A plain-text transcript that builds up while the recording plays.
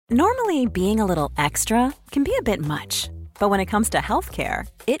Normally, being a little extra can be a bit much, but when it comes to healthcare,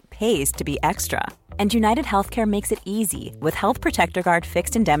 it pays to be extra. And United Healthcare makes it easy with Health Protector Guard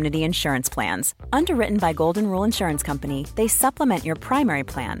fixed indemnity insurance plans. Underwritten by Golden Rule Insurance Company, they supplement your primary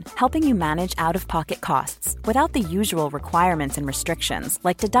plan, helping you manage out-of-pocket costs without the usual requirements and restrictions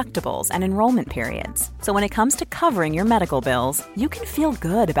like deductibles and enrollment periods. So when it comes to covering your medical bills, you can feel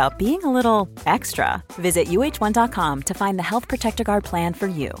good about being a little extra. Visit uh1.com to find the Health Protector Guard plan for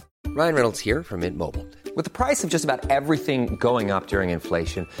you. Ryan Reynolds here from Mint Mobile. With the price of just about everything going up during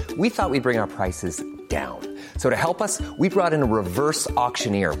inflation, we thought we'd bring our prices down. So to help us, we brought in a reverse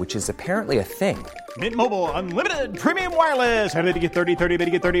auctioneer, which is apparently a thing. Mint Mobile Unlimited Premium Wireless. How to get 30, 30, bit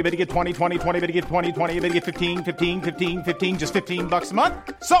to get 30, bit to get 20, 20, 20, bit to get 20, 20, bit to get 15, 15, 15, 15, just $15 a month?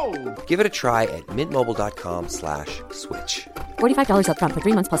 Sold! Give it a try at mintmobile.com/switch. $45 up front for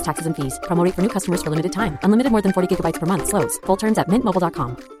 3 months plus taxes and fees. Promo rate for new customers for limited time. Unlimited more than 40 gigabytes per month. Slows full terms at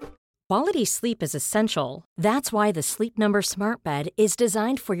mintmobile.com. Quality sleep is essential. That's why the Sleep Number Smart Bed is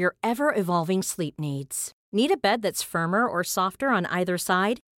designed for your ever-evolving sleep needs. Need a bed that's firmer or softer on either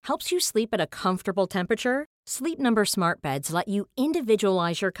side? Helps you sleep at a comfortable temperature? Sleep Number Smart Beds let you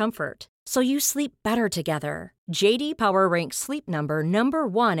individualize your comfort, so you sleep better together. J.D. Power ranks Sleep Number number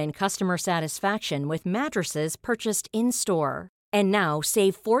 1 in customer satisfaction with mattresses purchased in-store. And now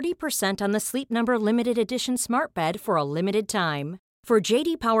save 40% on the Sleep Number Limited Edition Smart Bed for a limited time. For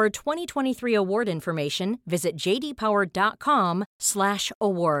JD Power 2023 award information, visit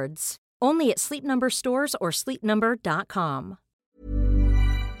jdpower.com/awards. Only at Sleep Number stores or sleepnumber.com.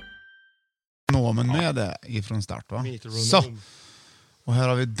 Nomen med det ifrån start, va? Så. Och här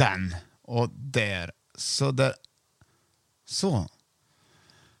har vi den. Och där. Så där. Så.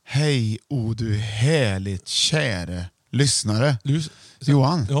 Hej, du härligt käre lyssnare.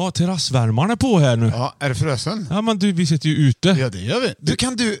 Johan. Ja, terrassvärmaren är på här nu. Ja, är det frösen? Ja, men vi sitter ju ute. Ja, det gör vi.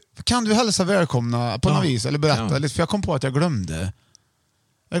 Kan du hälsa välkomna på något vis? Eller berätta lite? För jag kom på att jag glömde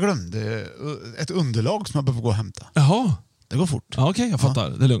ett underlag som jag behöver gå och hämta. Jaha. Det går fort. Ja, okej, jag fattar.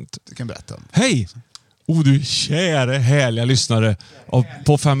 Det är lugnt. Du kan berätta. Hej! Du käre härliga lyssnare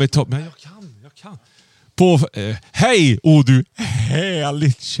på Fem i topp. Men jag kan. Hej! Du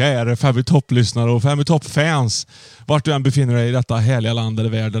härligt käre Fem i topp-lyssnare och Fem i topp-fans. Vart du än befinner dig i detta härliga land eller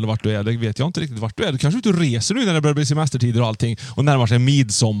värld eller vart du är, det vet jag inte riktigt vart du är. Du kanske är ute och reser nu när det börjar bli semestertider och allting och närmar sig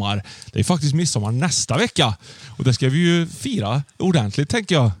midsommar. Det är faktiskt midsommar nästa vecka. Och det ska vi ju fira ordentligt,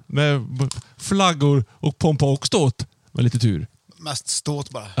 tänker jag. Med flaggor och pompa och ståt. Med lite tur. Mest ståt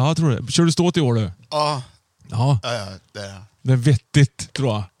bara. Ja, jag tror det. Kör du ståt i år du? Ja. Ja, det är det. Det är vettigt,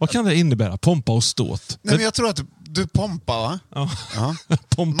 tror jag. Vad kan det innebära? Pompa och ståt? Nej, men jag tror att du pompar, va? Ja. Ja.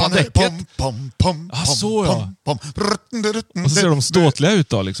 Pompa Man däcket? Pom. Så ja. Pom. Och så ser de ståtliga ut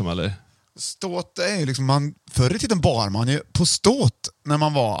då, liksom, eller? Ståt är ju liksom, förr i tiden bar man ju på ståt när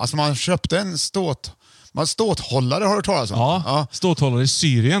man var, alltså man köpte en ståthållare, har du talat om? Ja, ståthållare i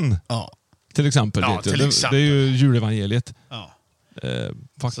Syrien. Ja. Till exempel. Ja, vet jag. till exempel. Det är ju julevangeliet. Ja.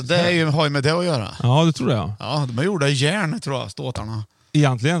 Faktiskt. Så det har ju med det att göra. Ja, det tror jag. Ja, de är gjorda i järn, tror jag, ståtarna.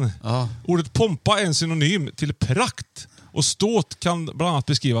 Egentligen. Ja. Ordet pompa är en synonym till prakt. Och ståt kan bland annat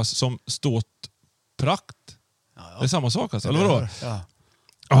beskrivas som ståtprakt. Ja. Det är samma sak alltså, eller vadå?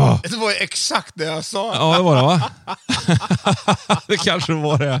 Ja. Det var ju exakt det jag sa. Ja, det var det, va? Det kanske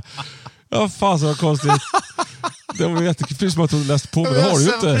var det. Ja, fan så konstigt. Det var jättekul som att du läste på, men det har du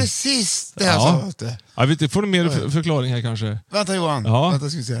ju inte. Precis det jag sa. Jag vet inte, får du mer förklaring här kanske? Vänta Johan, vänta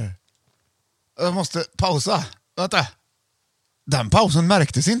ska vi se här. Jag måste pausa. Vänta. Den pausen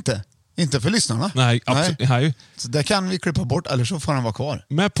märktes inte. Inte för lyssnarna. Nej, absolut. Nej. Så det kan vi klippa bort, eller så får den vara kvar.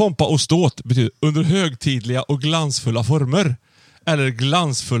 Med pompa och ståt betyder under högtidliga och glansfulla former. Eller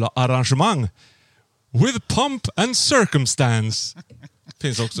glansfulla arrangemang. With pomp and circumstance.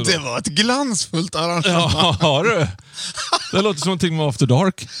 Finns också då. Det var ett glansfullt arrangemang. Ja, du. Det låter som någonting med After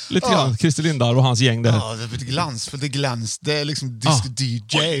Dark. Lite grann. Christer Lindar och hans gäng där. Ja, det är ett glansfullt. Det är liksom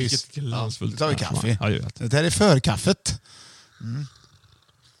DJs. Oj, vilket glansfullt. Nu tar vi kaffe. Ja, jag vet. Det här är förkaffet.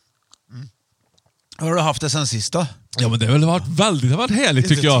 Har du haft det sen sist då? Ja, men det har varit härligt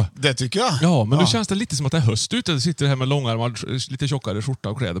tycker jag. Det tycker jag. Ja, men nu känns det lite som att det är höst ute. Du sitter här med långärmad, lite tjockare skjorta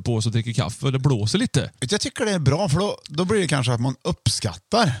och kläder på och så dricker kaffe och det blåser lite. Jag tycker det är bra, för då blir det kanske att man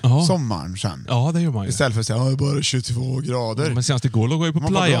uppskattar sommaren sen. Ja, det gör man ju. Istället för att säga, det är bara 22 grader. Ja, men senast igår låg jag ju på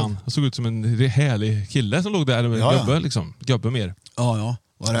playan och såg ut som en härlig kille som låg där med gubbe, liksom. Gubbe mer. Ja.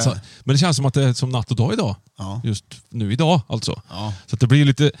 Så, men det känns som att det är som natt och dag idag. Ja. Just nu idag alltså. Ja. Så att det blir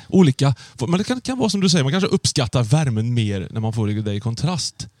lite olika. Men det kan vara som du säger, man kanske uppskattar värmen mer när man får det i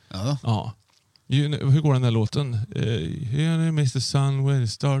kontrast. Ja. Hur går den där låten? Here it makes the sun when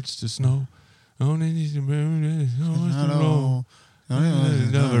it starts to snow. Hello.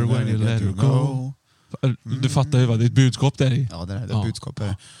 Never when you let her go. Du fattar ju vad det är ett budskap där i. Ja, det är ett budskap.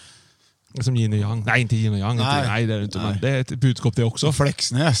 Som Yin och Yang. Nej, inte Yin och Yang. Nej, det är det inte. Men det är ett budskap det också. Och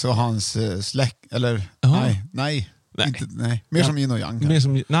Flexnäs och hans eller... Nej. Mer som Yin och Yang.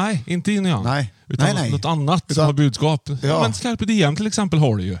 Nej, inte Yin och Yang. Nej. Utan något annat som har budskap. Ja. Men Carpe Diem till exempel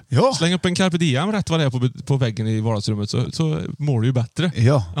har du ju. Ja. Släng upp en Carpe Diem rätt vad det är på väggen i vardagsrummet så mår du ju bättre.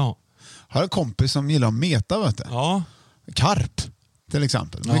 Ja. Har en kompis som gillar att meta, vet du. Ja. Karp till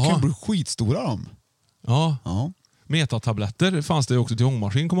exempel. Men det kan bli skitstora de. Ja. Metatabletter fanns det ju också till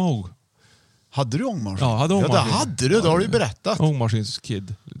ångmaskin, kommer jag ihåg. Hade du ångmaskin? Ja, hade ångmaskin. Ja, det hade du. Det har du ju berättat.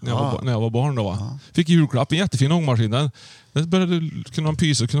 Ångmaskinskid. När jag var barn då. Va? Fick julklapp, en jättefin ångmaskin. Den kunde man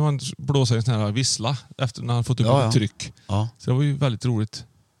pysa och kunde man blåsa i en sån här vissla efter när han fått upp ett tryck. Ja. Så det var ju väldigt roligt.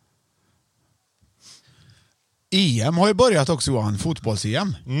 EM har ju börjat också, Johan.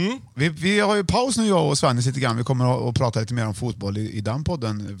 Fotbolls-EM. Vi har ju paus nu, jag och Svennis lite grann. Vi kommer att prata lite mer om fotboll i den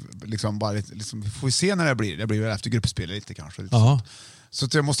podden. Vi får se när det blir. Det blir väl efter gruppspelet lite kanske. Så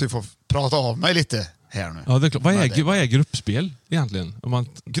jag måste ju få prata av mig lite här nu. Ja, det är klart. Vad är gruppspel egentligen?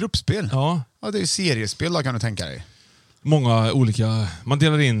 Gruppspel? Ja, det är ju seriespel då, kan du tänka dig. Många olika... Man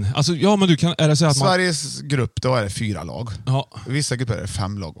delar in... Alltså, ja, men du kan... Är det så att Sveriges grupp, då är det 4 lag. Ja. Vissa grupper är det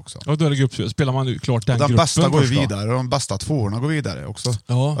 5 lag också. Ja, då är det gruppspel. Spelar man klart den gruppen bästa går först, vidare och de bästa 2:orna går vidare också.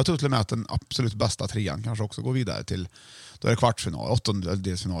 Ja. Jag tror till och med att den absolut bästa 3:an kanske också går vidare till... Då är det kvartsfinal,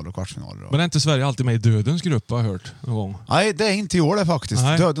 8-delsfinal och kvartsfinaler. Men är inte Sverige alltid med i dödens grupp, har jag hört någon gång? Nej, det är inte i år det faktiskt.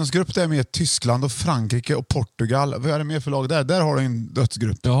 Nej. Dödens grupp, det är med Tyskland och Frankrike och Portugal. Vad är det mer för lag där? Där har du en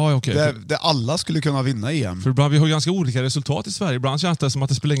dödsgrupp. Ja, okej. Där alla skulle kunna vinna EM. För ibland, vi har ganska olika resultat i Sverige. Ibland känns det som att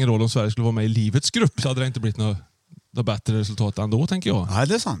det spelar ingen roll om Sverige skulle vara med i livets grupp, så hade det inte blivit något bättre resultat ändå, tänker jag. Nej,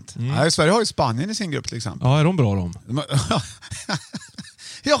 det är sant. Nej, Sverige har ju Spanien i sin grupp till exempel. Ja, är de bra de?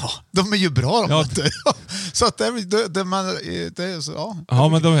 Ja, de är ju bra de. Ja. Så att det är så, ja. Ja,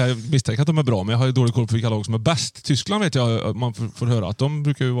 men jag misstänker att de är bra, men jag har ju dålig koll på vilka lag som är bäst. Tyskland vet jag, man får höra att de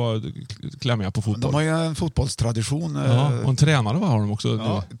brukar ju vara klämmiga på fotboll. De har ju en fotbollstradition. Ja, och en tränare har de också.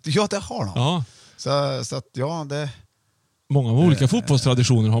 Ja, det har de. Ja. Så att, ja, det... Många olika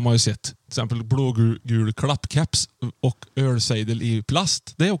fotbollstraditioner har man ju sett. Till exempel blågul klappcaps och ölsejdel i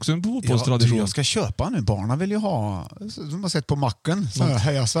plast. Det är också en fotbollstradition. Jag ska köpa nu. Barnen vill ju ha, som har sett på macken, så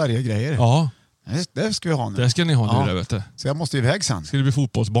Heja Sverige-grejer. Ja. Det ska vi ha nu. Det ska ni ha nu, vet du. Så jag måste iväg sen. Ska det bli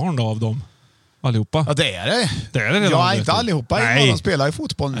fotbollsbarn då av dem? Allihopa? Ja, det är det. Det är det redan. Ja, inte allihopa. De spelar ju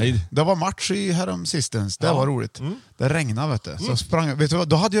fotboll nu. Nej. Det var match i härom sistens. Det var roligt. Det regnade, vet du. Så sprang, vet du vad?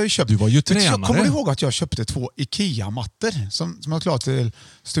 Då hade jag ju köpt... Du var ju tränare. Kommer du ihåg att jag köpte 2 IKEA-mattor som jag klarade till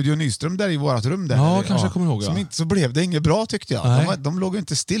Studio Nyström där i vårat rum där? Ja, kanske jag kommer ihåg. Ja. Så blev det inget bra, tyckte jag. De låg ju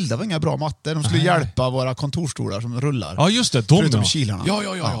inte still. Det var inga bra mattor. De skulle hjälpa våra kontorstolar som rullar. Ja, just det. Förutom kilarna.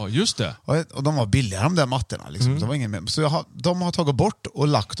 Ja, just det. Och de var billiga, de där mattorna. Liksom. Det var ingen med. Så de har tagit bort och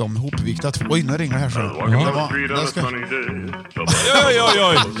lagt dem ihopvikta 2. Oj, nu ringer det här så. Oj.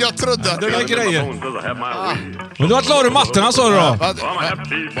 Jag trodde att det var grejer. Men du har klarat mattorna, sa du då?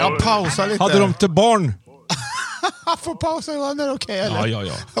 Jag pausar lite. Hade de till barn? Jag får pausa, Johan. Är det okej, eller?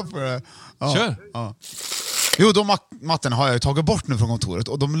 Ja. Kör. Ja. Jo, de mattorna har jag ju tagit bort nu från kontoret.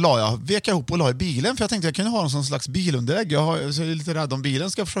 Och de vek ihop och la i bilen. För jag tänkte jag kunde ha någon sån slags bilunderlägg. Så jag är lite rädd om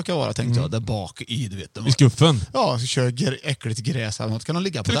bilen ska försöka vara, tänkte jag. Där bak i, du vet. I skuffen? Ja, så kör äckligt gräs eller något. Kan de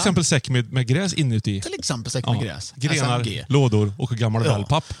ligga på till den? exempel säck med gräs inuti. Till exempel säck med gräs. Grenar, SMG. lådor och gammal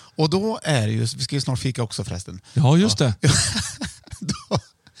wallpapp. Och då är det ju, vi ska ju snart fika också förresten. Ja, just det.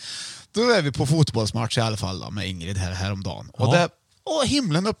 Då är vi på fotbollsmatch i alla fall då, med Ingrid häromdagen. Och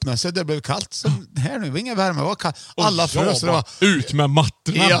himlen öppnade sig, det blev kallt. Så här nu, inga värme, det var kallt. Alla frös. Ut med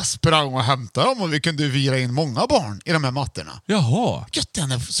mattorna. Jag sprang och hämtade dem och vi kunde vira in många barn i de här mattorna. Jaha. Gött,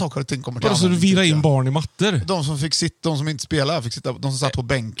 när saker och ting kommer till annan. Så du vira in barn i mattor? De som fick sitta, de som inte spelade, fick sitta, de som satt på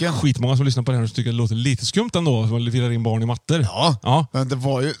bänken. Skitmånga som lyssnar på det här och tycker det låter lite skumt ändå, som virar in barn i mattor. Ja, men det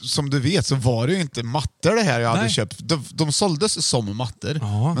var ju, som du vet, så var det ju inte mattor det här jag hade köpt. De såldes som mattor,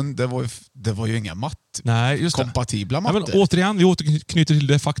 men det var ju inga kompatibla mattor. Ja, men återigen, vi återknyter till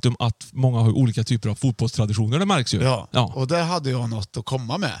det faktum att många har olika typer av fotbollstraditioner, det märks ju. Ja. Och där hade jag något att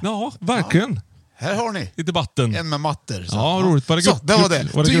komma med. Ja, verkligen. Ja. Här har ni. I debatten. En med mattor. Så. Ja, roligt. Var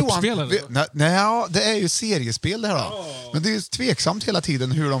det gruppspel? Nej, det är ju seriespel det här då. Men det är ju tveksamt hela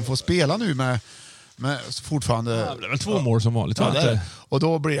tiden hur de får spela nu med fortfarande... Ja, det är väl 2 mål som vanligt. Och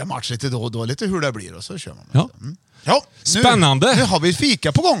då blir det match lite då och då, lite hur det blir, och så kör man. Ja. Ja, spännande! Nu har vi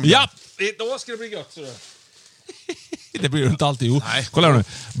fika på gång. Ja, då ska det bli gött. Så det blir inte alltid. Jo. Kolla här nu.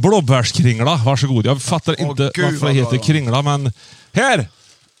 Blåbärskringla, varsågod. Jag fattar inte varför det heter kringla, men här!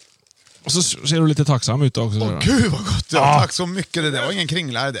 Och så ser du lite tacksam ut också. Gud vad gott. Ja, tack så mycket. Det var ingen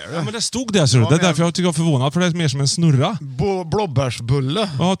kringlare där. Ja, men det stod där, så det är därför jag tycker jag är förvånad, för det är mer som en snurra. Blåbärsbulle.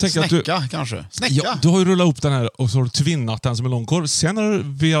 Ja, Snäcka kanske. Snäcka. Ja, du har ju rullat upp den här och så har du tvinnat den som en långkorv. Sen har du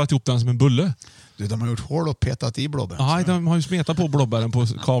velat ihop den som en bulle. De har gjort hål och petat i blåbär. Nej, de har ju smetat på blåbären på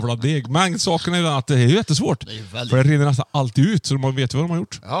kavlad deg. Men saken är ju den att det är ju jättesvårt. För det rinner nästan alltid ut, så man vet vad de har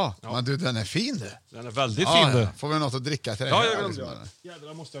gjort. Ja, men du, den är fin du. Den är väldigt fin du. Får vi något att dricka till det? Ja,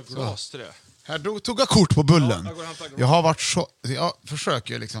 jädrar måste jag ha glas till det. Här tog jag kort på bullen. jag går och hämtar glas. Jag har varit så... Jag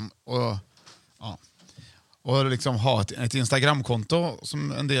försöker liksom och liksom ha ett Instagramkonto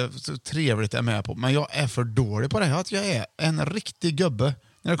som en del så trevligt är med på. Men jag är för dålig på det. Att jag är en riktig gubbe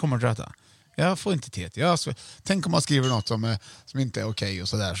när det kommer till detta. Jag får inte till. Tänk om man skriver något som inte är okej och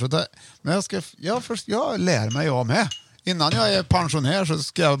sådär. Så men jag lär mig jag med. Innan jag är pensionär så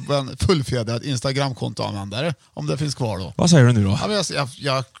ska jag bli en fullfjädrad Instagramkontoanvändare. Om det finns kvar då. Vad säger du nu då? Ja,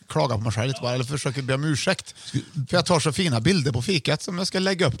 jag klagar på mig själv lite bara. Eller försöker be om ursäkt. För jag tar så fina bilder på fikat som jag ska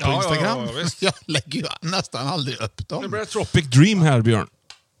lägga upp på Instagram. Ja, jag lägger ju nästan aldrig upp dem. Det blir Tropic Dream här, Björn.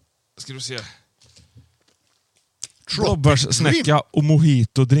 Ska du se. Blåbärssnäcka och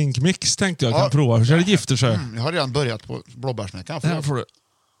mojito drinkmix tänkte jag kan prova. Så det gifter sig. Jag har redan börjat på blåbärssnäckan. Det får du.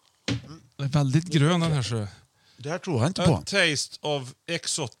 Det är väldigt grön den här. Så. Det här tror jag inte på. A taste of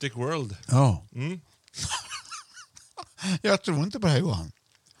exotic world. Ja. Jag tror inte på det här, Johan.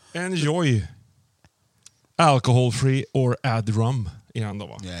 Enjoy. Alcohol free or add rum i den då,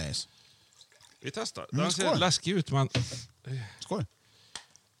 va? Yes. Vi testar. Den ser läskig ut, men... Skål.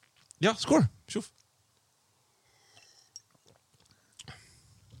 Ja, skål. Tjoff.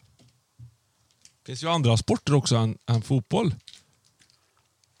 Det finns ju andra sporter också än fotboll.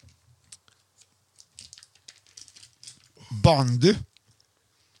 Bandy.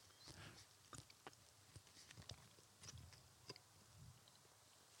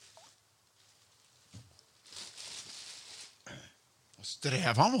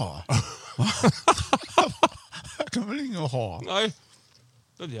 Strävan var. Jag kan väl ingen ha. Nej,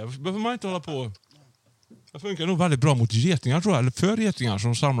 det behöver man inte hålla på. Det funkar nog väldigt bra mot getingar, tror jag. Eller för getingar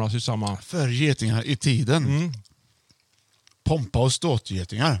som samlas i samma... För getingar i tiden. Pompa och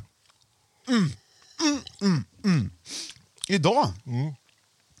ståtgetingar. Idag.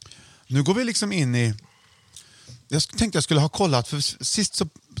 Nu går vi liksom in i... Jag tänkte jag skulle ha kollat, för sist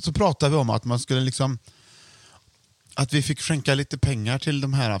så pratade vi om att man skulle liksom... Att vi fick skänka lite pengar till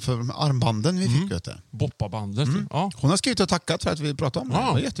de här för de armbanden vi fick, vet du. Boppabandet. Ja. Hon har skrivit och tackat för att vi pratade om det.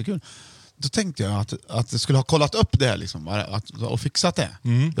 Det var jättekul. Då tänkte jag att jag skulle ha kollat upp det liksom, och fixat det.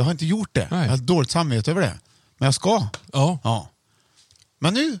 Jag har inte gjort det. Nej. Jag har ett dåligt samvete över det. Men jag ska. Ja.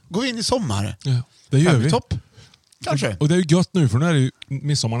 Men nu går vi in i sommar. Ja, det gör vi. Topp. Kanske. Och det är ju gött nu, för nu är det ju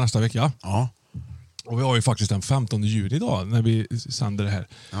midsommar nästa vecka. Ja. Och vi har ju faktiskt den 15 juni idag när vi sänder det här.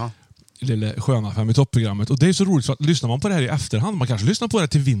 Ja. Lilla sköna Fem i topp-programmet. Och det är så roligt, för att lyssnar man på det här i efterhand, man kanske lyssnar på det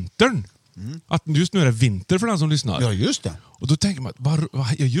till vintern. Att just nu är det vinter för den som lyssnar. Ja, just det. Och då tänker man,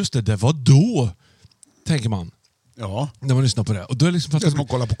 ja just det var då. Tänker man. Ja. När man lyssnar på det. Och då är det liksom Det är som att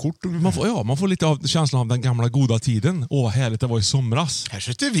kolla på kort. Man får lite av känslan av den gamla goda tiden. Åh, vad härligt det var i somras. Här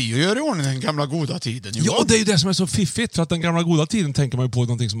sitter vi och gör i ordning den gamla goda tiden. Ja, det är ju det som är så fiffigt. För att den gamla goda tiden tänker man ju på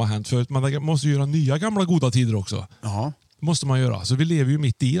någonting som har hänt förut. Man måste ju göra nya gamla goda tider också. Ja. Måste man göra. Så vi lever ju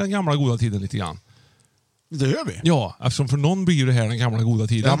mitt i den gamla goda tiden lite grann. Det gör vi. Ja, eftersom för någon blir det här den gamla goda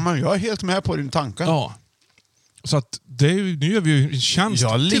tiden. Ja, men jag är helt med på din tanke. Ja. Så att nu gör vi ju en tjänst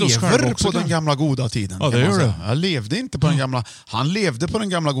jag till oss själva lever också. på den gamla goda tiden. Ja, det gör du. Jag levde inte på den gamla... Han levde på den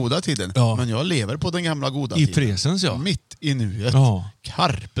gamla goda tiden. Ja. Men jag lever på den gamla goda I tiden. presens, ja. Mitt i nuet. Ja.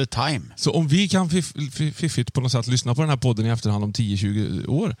 Carpe time. Så om vi kan fiffigt på något sätt lyssna på den här podden i efterhand om 10-20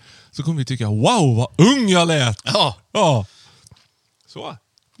 år, så kommer vi tycka, wow vad ung jag lät! Ja. Så.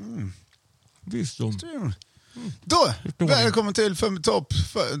 Visdom. Då, välkommen till Fem i topp,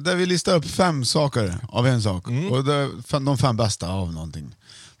 där vi listar upp 5 saker av en sak. Och de 5 bästa av någonting.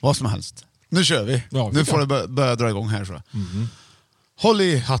 Vad som helst. Nu kör vi. Ja, nu får det börja dra igång här. Så. Håll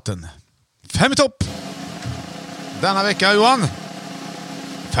i hatten. 5 i topp! Denna vecka, Johan.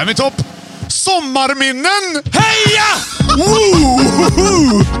 5 i topp! Sommarminnen! Heja!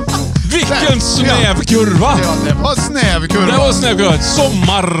 Vilken snäv kurva! Ja, det var snäv kurva. Det var snäv kurva.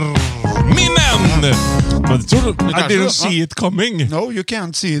 Sommarminnen! Men tror du, I didn't see it coming. No, you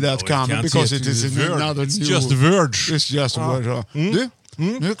can't see that coming because it is another It's just words. It's just words. Du,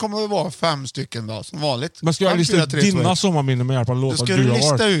 nu kommer det vara 5 stycken då, som vanligt. Men ska jag lista ut dina sommarminnen med hjälp av låtar du har varit?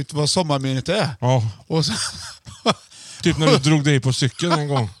 lista ut vad sommarminnet är. Ja. Och så... Typ när du drog dig på cykeln en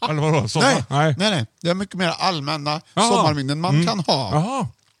gång. Eller vadå? Nej. Det är mycket mer allmänna sommarminnen man kan ha. Jaha.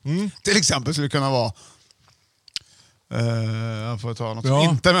 Till exempel skulle det kunna vara Jag får ta något som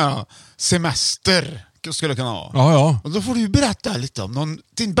inte med semester skulle kunna vara. Ja. Och då får du ju berätta lite om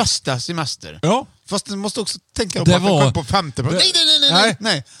din bästa semester. Ja. Fast du måste också tänka Det på att var- det kom på 50%.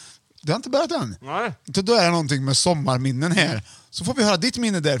 Nej. Det har inte börjat än. Nej. Så då är det någonting med sommarminnen här. Så får vi höra ditt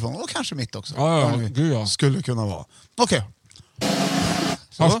minne därifrån. Och kanske mitt också. Ja, Om vi gud ja. skulle kunna vara. Okej.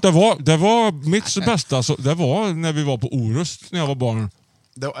 Fast det var mitt bästa, så det var när vi var på Orust när jag var barn.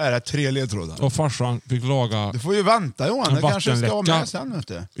 Då är det 3 ledtrådar. Och farsan fick laga Du får ju vänta Johan. En Det kanske ska vara vattenläcka. med sen. Vet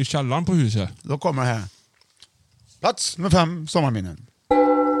du. i källaren på huset. Då kommer det här. Plats med 5 sommarminnen.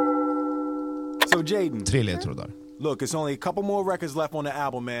 So Jaden, 3 ledtrådar. look, it's only a couple more records left on the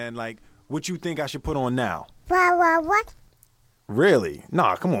album, man. Like, what you think I should put on now? What? Really?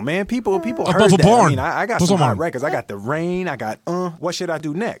 Nah, come on, man. People Bara heard för that. barn. I mean, I got På some sommaren. hot records. I got The Rain. I got What should I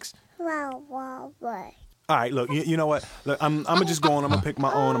do next? All right, look, you know what? Look, I'm gonna just go on. I'm gonna pick my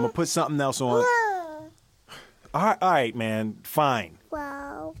own. I'm gonna put something else on. All right, man. Fine.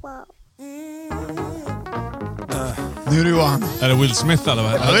 Nu är det Johan. Är det Will Smith eller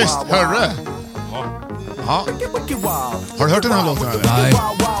vad? Ja, visst, hörde du det? Ja. Har du hört den här låten eller? Nej.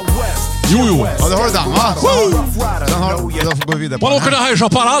 Jo. Ja, det har du den va? Då får vi vidare på Man den åker det här. här i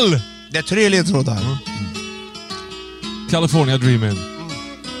Chaparral. Det är 3 ledtrådar. California Dreaming.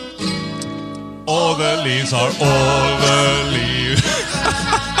 All the leaves are all the leaves.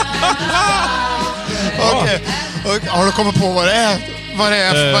 Okej. Och har du kommit på vad det är? Vad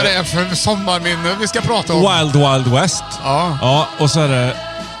det är för sommarminne vi ska prata om? Wild Wild West. Ja. Och så är det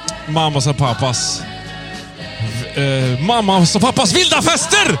Mammas och Pappas Mammas och Pappas vilda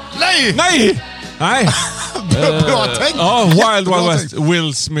fester! Nej! Bra tänkt! Ja, Wild Jättebra Wild West. tänkt.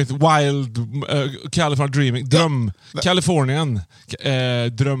 Will Smith, Wild California Dreaming. Dröm. Californien.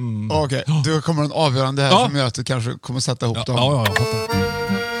 Dröm. Okej, du kommer en avgörande här som gör att du kanske kommer sätta ihop dem. Ja, jag fattar.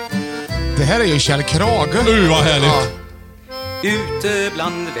 Det här är ju Kjell Krage. Vad härligt. Ja. Ute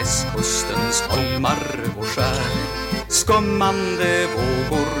bland västkustens holmar och skär skummande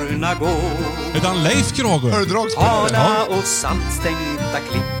vågorna går. Är han Leif Krage? Hör du dragspel? Hala och saltstänkta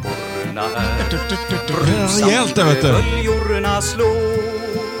klipporna är Rejält det, vet du. böljorna slår.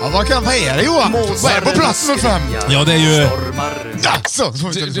 Ja, vad är det Johan? Vad är på plats med 5? Ja, det är ju...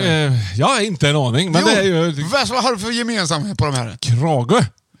 Jag har inte en aning, men det är ju... Vad har du för gemensamhet på de här? Krage.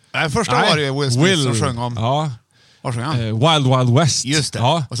 Nej, första var det ju Will Smith som sjöng om... Ja. Vad sjöng han? Wild Wild West. Just det.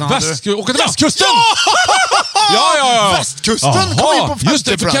 Ja. Och sen hade Åka till västkusten! Ja! Västkusten kom in på 50 just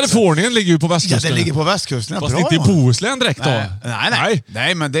det, för plats. Kalifornien ligger ju på västkusten. Ja, det ligger på västkusten. Ja, fast bra, inte i Johan. Bohuslän direkt då.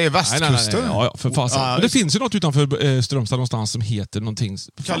 Nej, men det är västkusten. Nej. Ja, för fasen. Ja, Men det finns ju något utanför Strömstad någonstans som heter någonting...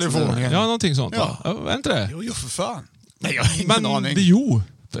 Kalifornien. Ja, någonting sånt. Ja. Är inte det? Jo, för fan. Nej, jag har ingen Men aning. Jo,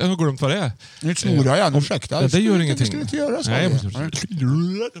 jag har glömt vad det är. Nu snor jag igen, ursäkta. Det gör ingenting. Det skulle inte göra så. Nej,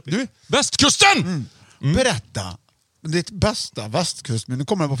 Du, västkusten! berätta. Ditt bästa västkust, men nu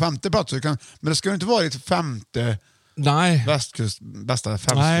kommer det på 5:e plats. Men det ska ju inte vara ditt 5:e Nej. bästa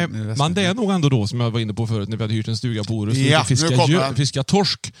Nej, västkust. men det är nog ändå då som jag var inne på förut när vi hade hyrt en stuga på Orust. Ja, nu kommer den. Fiska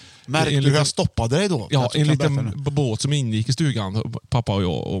torsk. Märkte du hur jag stoppade dig då? Ja, Jag en kan liten berätta nu. båt som ingick i stugan. Pappa och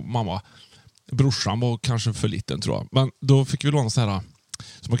jag och mamma. Brorsan var kanske för liten tror jag. Men då fick vi låna så här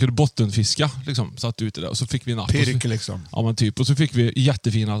så man kunde bottenfiska. Liksom, satt ute där. Och så fick vi napp. Pirk liksom. Ja, men typ. Och så fick vi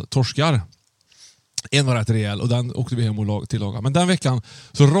jättefina torskar. En var rätt rejäl och den åkte vi hem och tillaga. Men den veckan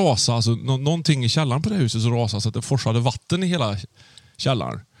så rasade alltså, någonting i källaren på det huset så rasade så att det forsade vatten i hela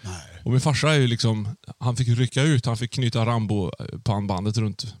källaren. Nej. Och min farsa är ju liksom, han fick rycka ut, han fick knyta Rambo-pannbandet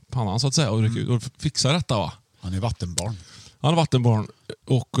runt pannan så att säga och rycka ut och fixa detta va. Han är vattenbarn. Han är vattenbarn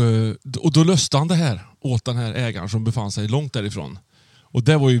och då löste han det här åt den här ägaren som befann sig långt därifrån. Och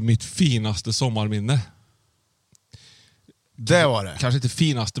det var ju mitt finaste sommarminne. Det var det. Kanske inte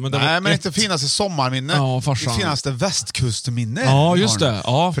finaste, men det Nej, var men inte finaste sommarminne. Ja, farsan. Det finaste västkustminne. Ja, just det.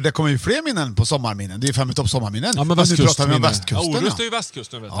 Ja. För det kommer ju fler minnen på sommarminnen. Det är ju 5 topp sommarminnen. Ja, men nu pratar vi om västkustminne. västkusten. Ja, Orust är ju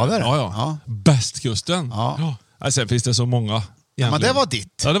västkusten. Vet Ja, det är det. Ja. Västkusten. Ja. Ja. Sen finns det så många. Egentligen. Men det var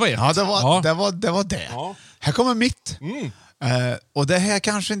ditt. Ja, det var ett. Ja, det var det. Ja. Här kommer mitt. Och det här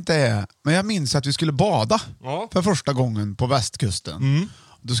kanske inte är... Men jag minns att vi skulle bada för första gången på västkusten.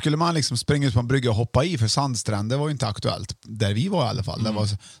 Då skulle man liksom springa ut på en brygga och hoppa i, för sandstränder var ju inte aktuellt. Där vi var i alla fall. Det var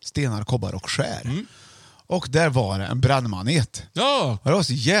stenar, kobbar och skär. Och där var det en brännmanet. Ja. Och det var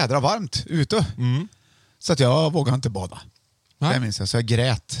så jädra varmt ute. Så att jag vågade inte bada. Det minns jag. Så jag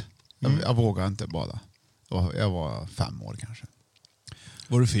grät. Jag vågade inte bada. Jag var 5 år kanske.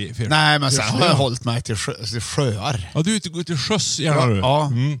 Var du fel? Nej, men sen har jag hållit mig till sjöar. Ja, du går till sjöss gärna du.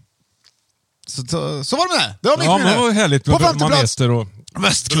 Ja. Så var det med det. Det var mitt Ja, minne. men det var härligt På med 5:e plats. maneter och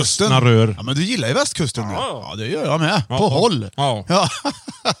Västkusten. rör. Ja, men du gillar ju västkusten nu. Ja. Ja, det gör jag med. Ja, på ja. håll. Ja. Ja.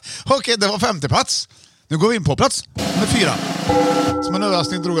 Okej, det var 5:e plats. Nu går vi in på plats nummer 4. Som en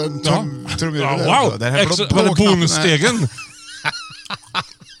överraskning drog en trumvirvel. Wow! Eller bonusstegen.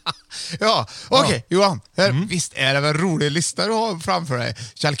 Ja, okej. Johan. Visst är det väl en rolig lista du har framför dig.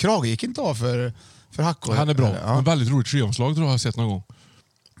 Kjell Krage gick inte av för hackor. Han är bra. En väldigt roligt trumslag tror jag har sett någon gång.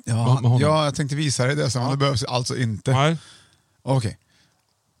 Ja, jag tänkte visa dig det sen. Det behövs alltså inte. Nej. Okej.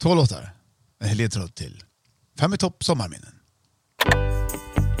 2 låtar. En ledtråd till 5 i topp sommarminnen.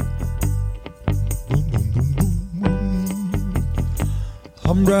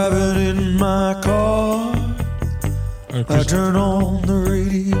 I'm driving in my car. I turn on the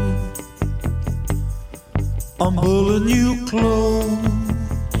radio. I'm pulling you close.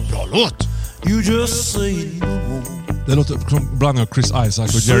 Bra låt! You just say no. Det låter som blandning av Chris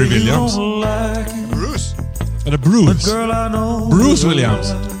Isaac och Jerry Williams. Bruce. Eller Bruce. Bruce Williams.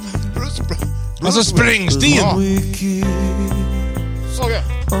 Alltså Springsteen. Ja. Så ja.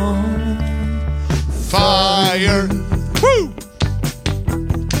 Fire. Woo!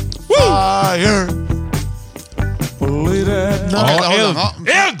 Fire. Ja,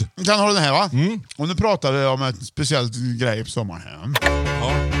 eld! Kan hålla den här va? Och nu pratar vi om ett speciellt grej på sommaren här.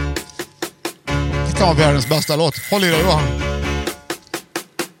 Ja. Det kan vara världens bästa låt. Håll i dig Johan.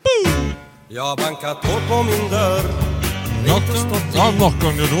 Jag bankat på min dörr. Knock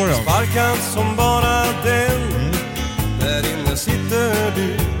on your door, ja. Sparkad som bara den. Där inne sitter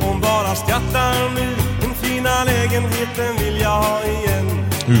du och bara skrattar nu. Den fina lägenheten vill jag ha igen.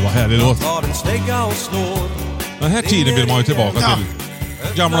 Vad härlig låt. Tar en slägga och slår. Den här tiden vill man ju tillbaka till.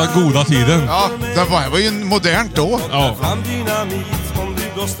 Gamla goda tiden. Ja, det var ju modernt då. Ja. Fram dynamit om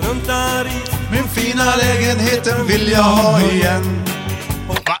du då struntar i. Min fina lägenheten vill jag ha igen.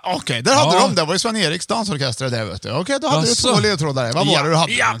 Okej, där hade de. Det var ju Sven-Eriks dansorkester där, vet du. Okej, då hade du 2 ledtrådar där. Vad var det du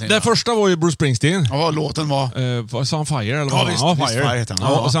hade? Ja, det första var ju Bruce Springsteen. Ja, vad låten var? Vad sa han? Fire? Eller vad? Ja, visst, Fire heter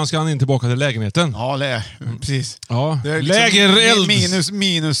han. Ja, och sen ska han in tillbaka till lägenheten. Ja, precis. Ja. Det är liksom Lägereld.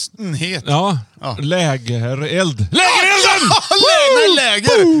 minus het. Ja. Lägereld. Lägerelden!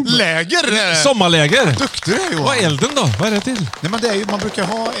 Läger! Sommarläger. Duktig är Johan. Vad är elden då? Vad är det till? Nej, men det är ju, man brukar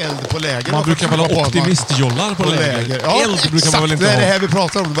ha eld på läger. Man brukar väl ha optimistjollar på läger. Ja, Eld brukar man väl inte det är ha. det här vi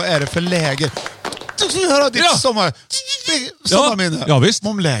pratar om. Vad är det för läger? Du ska höra ditt sommarminne. Ja, visst.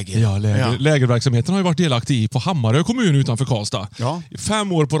 Om läger. Ja, lägerverksamheten har ju varit delaktig i på Hammarö kommun utanför Karlstad. Ja.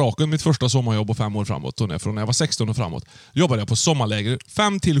 5 år på raken, mitt första sommarjobb och 5 år framåt. Och från när jag var 16 och framåt jobbade jag på sommarläger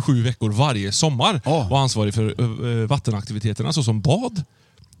 5 till 7 veckor varje sommar. Var ansvarig för vattenaktiviteterna såsom bad,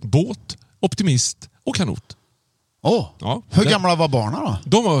 båt, optimist och kanot. Ja. Hur gamla var barnen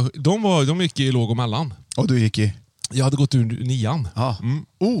då? De gick i låg och mellan. Och du gick i? Jag hade gått ur 9:an. Ja.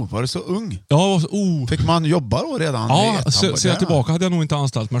 Var det så ung? Ja, Fick man jobba då redan? Ja, ser jag tillbaka hade jag nog inte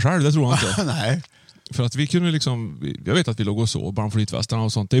anställt mig själv, det tror jag inte. Nej. För att vi kunde liksom, jag vet att vi låg och sov bland flytvästarna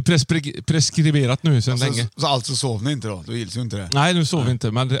och sånt. Det är preskriberat nu sedan länge. Så alltså sov ni inte då? Då gills ju inte det. Nej, nu sov vi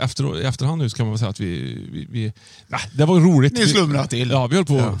inte. Men efterhand nu så kan man säga att vi det var roligt. Ni slumrade till. Ja, vi höll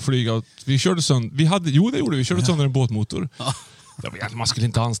på att flyga. Vi körde sönder, vi körde sönder en båtmotor. Man skulle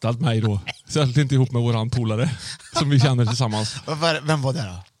inte ha anställt mig då. Särskilt inte ihop med våran polare som vi känner tillsammans. Vem var det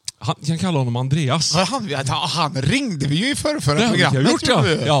då? Jag kan kalla honom Andreas. Han ringde vi ju i förra programmet. Det har vi gjort, ja.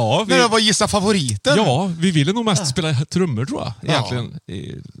 Ja, när det var Gissa favoriten. Ja, vi ville nog mest spela trummor tror jag. Egentligen.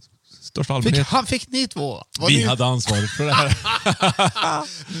 I största allmänhet. Fick ni 2? Vi hade ansvaret för det här.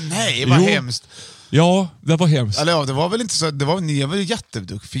 Nej, vad hemskt. Ja, det var hemskt. Eller ja, det var väl inte så. Ni var ju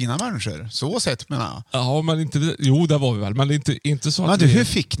jättefina människor. Så sett menar jag. Ja, men inte... Jo, det var vi väl. Men inte så att men hur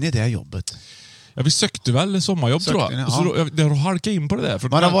fick ni det jobbet? Ja, vi sökte väl sommarjobb tror jag. Ja. Så jag halkade in på det där. För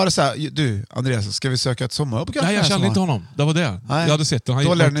men då var det så här, du Andreas, ska vi söka ett sommarjobb? Nej, jag kände inte honom. Det var det. Nej. Jag hade sett den. Han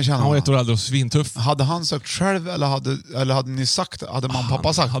var 1 år äldre och svintuff. Hade han sökt själv eller hade ni sagt, hade mamma och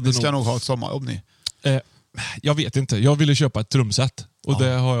pappa sagt att ni ska nog ha ett sommarjobb ni? Jag vet inte. Jag ville köpa ett trumset. Och det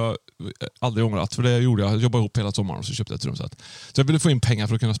har jag aldrig ångrat. För det gjorde jag. Jag jobbade ihop hela sommaren och så köpte jag ett trumset. Så jag ville få in pengar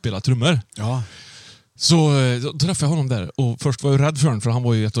för att kunna spela trummor. Ja. Så då träffade jag honom där. Och först var jag rädd för honom, för han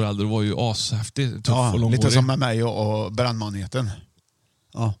var ju 1 år äldre och var ju ashäftig, tuff och långhårig. Lite som med mig och brandmanheten.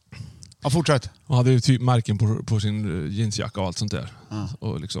 Ja, fortsätt. Han hade ju typ märken på sin jeansjacka och allt sånt där. Ja.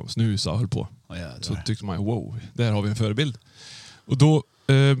 Och liksom snusa och höll på. Så tyckte man, wow, där har vi en förebild. Och då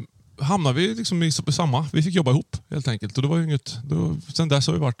hamnade vi liksom i samma. Vi fick jobba ihop helt enkelt. Och det var ju inget. Sen dess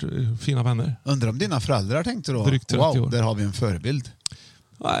har vi varit fina vänner. Undrar om dina föräldrar tänkte då, drygt 30 år. Där har vi en förebild.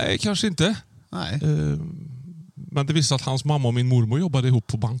 Nej, kanske inte. Nej. Men det visste att hans mamma och min mormor jobbade ihop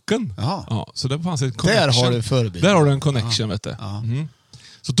på banken. Ja, så det fanns ett connection. Där har du förebild. Där har du en connection, vet du. Ja.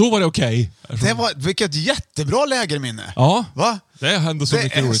 Så då var det okej. Det var vilket jättebra lägerminne. Ja, Va? det hände så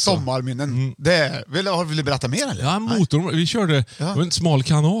mycket Det är roligt. sommarminnen. Vill du berätta mer eller? Ja, motorn. Vi körde en smal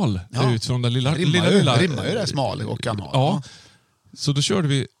kanal ut från den lilla... Rimmar ju det smal och kanal. Ja. Så då körde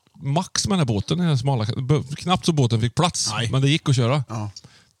vi max med den här båten. Den här smala, knappt så båten fick plats. Nej. Men det gick att köra. Ja.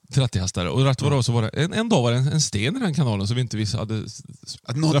 30 hästar. Och rätt var det så var det en dag var det en sten i den kanalen som vi inte visste hade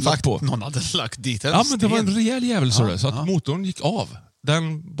Att någon hade lagt dit en men det var en sten. rejäl jävel så att motorn gick av.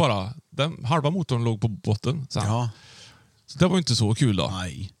 Halva motorn låg på botten sen. Ja. Så det var inte så kul då.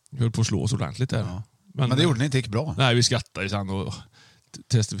 Nej. Vi höll på att slå oss ordentligt där. Ja. Men det gjorde ni inte, gick bra. Nej, vi skrattade sen och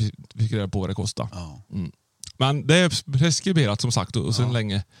fick reda på vad det kostade. Ja. Men det är preskriberat som sagt och sen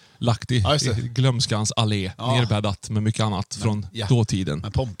länge lagt i glömskans allé. Nerbäddat med mycket annat från dåtiden.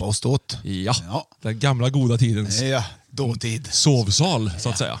 Med pompa och ståt. Ja, den gamla goda tidens dåtid. Sovsal så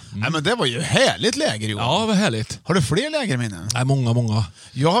att säga. Nej, men det var ju härligt läger, Johan. Ja, det var härligt. Har du fler lägerminnen? Nej, många.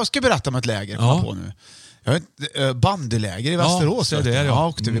 Jag ska berätta om ett läger på nu. Bandyläger i Västerås. Där,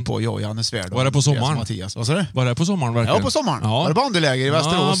 åkte vi på, jag och Janne Svärd. Var det på sommaren? Mattias. Vad sa du? Var det på sommaren verkligen? Ja, på sommaren. Var det bandyläger i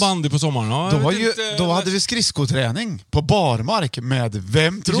Västerås? Ja, bandy på sommaren. Ja, då hade vi skridskoträning på barmark med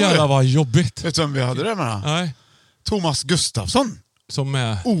vem tror du? Jävlar vad jobbigt. Vet du vem vi hade det med? Nej. Thomas Gustafsson. Som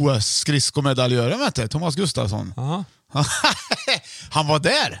är... OS-skridskomedaljören, vet du. Thomas Gustafsson. Han var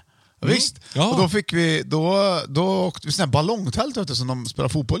där. Visst. Ja. Och då fick vi då åkte vi sån här ballongtält, vet du, som de spelar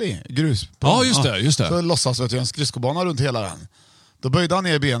fotboll i, grus. Ja, just det. Så låtsas vi en skridskobana runt hela den. Då böjde han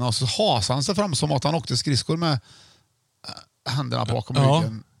ner benen och så hasade han sig fram som att han åkte skridskor med händerna bakom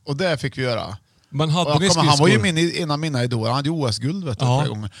ryggen. Och det fick vi göra. Men hade ni han var ju en av mina idoler. Han hade ju OS-guld, vet du, flera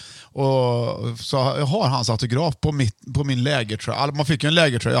gånger. Och så jag har hans autograf på min lägertröja. Alltså, man fick ju en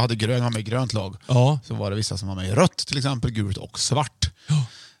lägertröja, jag hade med grönt lag. Ja. Så var det vissa som var med i rött, till exempel gult och svart. Ja.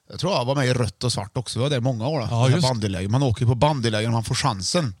 Jag tror jag var med i rött och svart också. Det var det många år. Bandyläger. Man åker på bandyläger när man får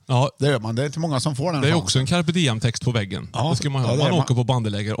chansen. Ja. Det gör man. Det är inte många som får den. Det är chansen. också en carpe diem-text på väggen. Ja. Det ska man ha. Man åker på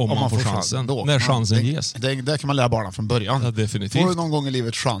bandyläger om man får chansen. När chansen ges. Det kan man lära barnen från början. Ja, definitivt. Får du någon gång i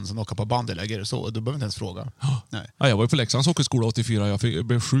livet chansen att åka på bandyläger så du behöver inte ens fråga. Nej. Ja, jag var ju på Leksands hockeyskola 84. Jag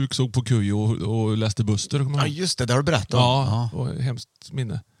blev sjuk, såg på Kujo och läste Buster. Ja, just det. Det har du berättat om. Ja, och hemskt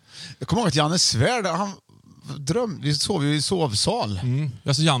minne. Jag kommer ihåg att Janne Svärd, vi sov ju i sovsal.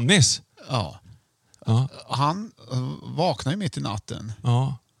 Alltså Jannis? Ja. Han vaknade mitt i natten.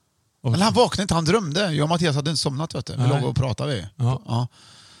 Ja. Eller han vaknade inte, han drömde. Jag och Mattias hade inte somnat, vet du. Vi låg och pratade. Ja.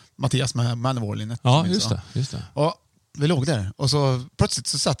 Mattias med Mänvårlinnet. Ja, just det. Och vi låg där. Och så plötsligt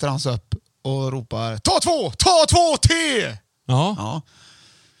så sätter han sig upp och ropar ta två te! Ja.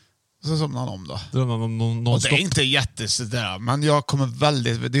 Och så somnar han om då. Och det är inte jättesådär, men jag kommer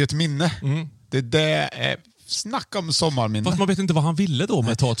väldigt... Det är ett minne. Det är... Snacka om sommarminne. Fast man vet inte vad han ville då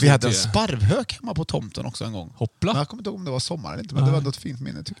med ta 2 Vi hade en sparvhök hemma på tomten också en gång. Hoppla. Jag kommer inte ihåg om det var sommar eller inte, men det var ändå ett fint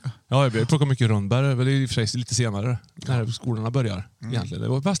minne, tycker jag. Ja, jag plockade mycket rönnbär, väl i och för sig lite senare, när skolorna börjar egentligen. Det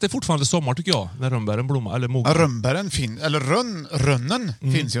var bäst, det är fortfarande sommar tycker jag, när rönnbären blommar, eller mognar. Ja, rönnbären rönnen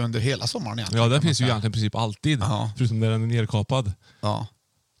finns ju under hela sommaren egentligen. Ja, den finns ju egentligen i princip alltid, förutom när den är nerkapad. Ja.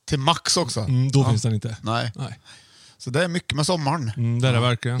 Till max också. Då finns den inte. Nej. Så det är mycket med sommaren. Det är det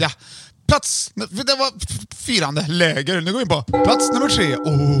verkligen. Ja. Det var firande läger. Nu går vi in på plats nummer 3.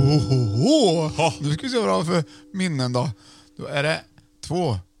 Nu ska vi se vad vi har för minnen då. Då är det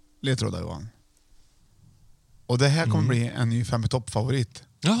 2 ledtrådar, Johan. Och det här kommer bli en ny 5 i topp-favorit.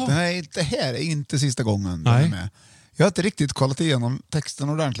 Det här är inte sista gången den är med. Jag har inte riktigt kollat igenom texten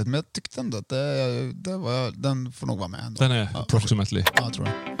ordentligt, men jag tyckte ändå att den får nog vara med ändå. Den är approximately. Ja, tror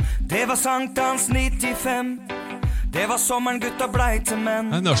jag. Det var Sankthans 95. Det var sommaren gutta blej till män.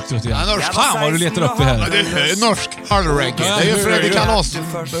 Det är norskt, tror jag. Fan vad du letar upp det här. Ja, det är norsk hardreggae. Det är ju Fredrik Kalas.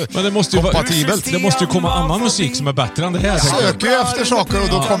 Men det måste ju kompatibelt. Det måste ju komma annan musik som är bättre än det här. Jag söker ju efter saker och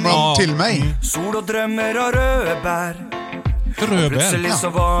då kommer de till mig. Sol och drömmer och rödbär. Plötsligt så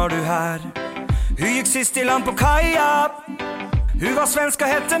var du här. Hur gick sist i land på kaja? Hur var svenska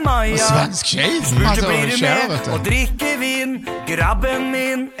hette Maja? Svensk tjej? Hur blir du med och dricker vin? Grabben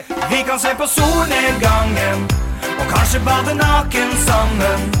min. Vi kan se på solnedgången och kanske bada naken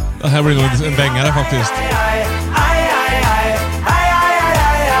sammen. Det här blir nog en bängare faktiskt.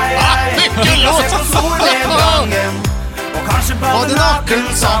 Mycket låt! Bada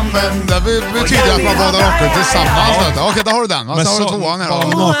naken sammen. Det betyder att man badar naken tillsammans. Okej, då har du den. Vad har du 2:an här då?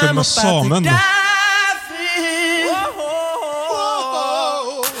 Bada naken med samen.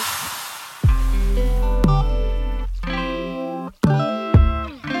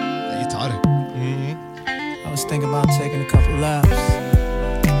 Thinking about taking a couple laps.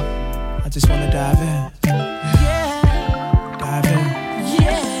 I just wanna dive in. Dive in.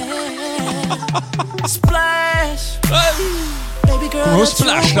 Splash. Baby, Kommer du ihåg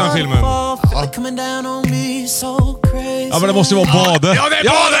Splash, den filmen? Ja, men det måste ju vara Bade. Ja, det är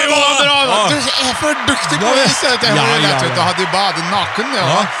Bade! Du är för duktig på det sättet. Du hade ju Bade naken.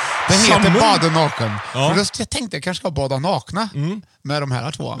 Ja. Det heter Bade naken. Ja. Jag tänkte jag kanske ska bada nakna med de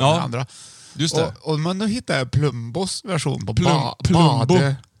här två. Med andra. Just det. Men nu hittade jag Plumbos version på Plumbo.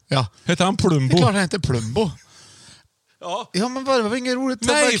 Bade. Ja. Heter han Plumbo? Det är klart han heter Plumbo. Ja, men det var inget roligt.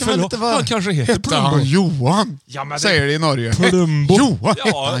 Nej, han kanske heter Plumbo. Han Johan, säger det i Norge. Plumbo. Johan,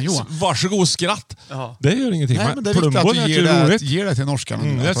 ja, varsågod skratt. Ja. Det gör ingenting. Nej, men det är Plumbo viktigt att du ger det till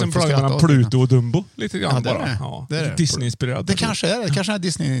norskan. Det är som frågan mellan Pluto och Dumbo. Lite grann ja, bara. Ja, det är Disney-inspirerat. Det kanske är det. Det kanske är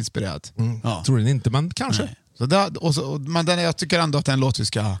Disney-inspirerat. Ja. Tror den inte, men kanske. Nej. Men jag tycker ändå att den låt vi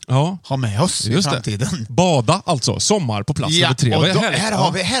ska ha med oss i framtiden. Bada alltså, sommar på plats nummer 3. Och här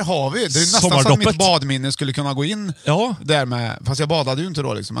har vi. Det är nästan så att mitt badminne skulle kunna gå in där med. Fast jag badade ju inte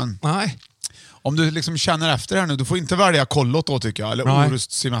då liksom. Men nej. Om du liksom känner efter här nu, du får inte välja kollot då tycker jag, eller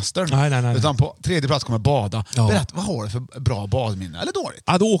Orustsemestern. Nej. Utan på tredje plats kommer bada. Berätta, vad har du för bra badminne? Eller dåligt?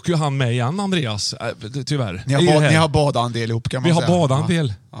 Ja, då åker ju han med igen, Andreas. Tyvärr. Ni har badandel ihop kan man säga. Vi har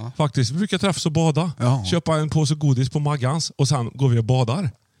badandel. Ja. Faktiskt. Vi brukar träffas och bada. Ja. Köpa en påse godis på Maggans och sen går vi och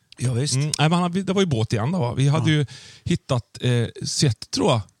badar. Ja, visst. Det var ju båt igen då. Va? Vi hade ju hittat, sett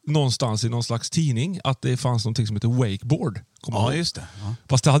tror jag, någonstans i någon slags tidning att det fanns någonting som heter wakeboard. Ja, just det. Ja.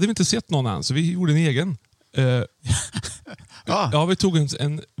 Fast det hade vi inte sett någon än, så vi gjorde en egen. Vi tog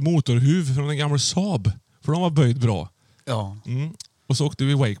en motorhuv från en gammal Saab, för de var böjd bra. Ja. Och så åkte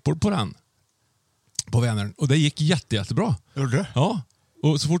vi wakeboard på den. På Vänern. Och det gick jättebra. Gjorde det? Ja.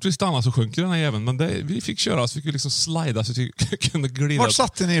 Och så fort vi stannade så sjönk den här även. Men vi fick köra så vi fick liksom slida så vi kunde glida. Vart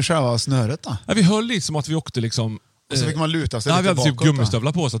satte ni själva snöret då? Ja, vi höll lite som att vi åkte liksom... Och så fick man luta sig lite bakåt. Vi hade typ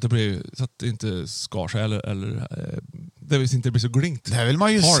gummistövlar på så att det inte skar sig eller det inte blir så glinkt. Det vill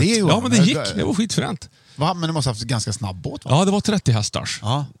man ju se. Ja, men det gick. Det var skitfränt. Va? Men det måste ha haft ganska snabb båt, va? Ja, det var 30 hästars.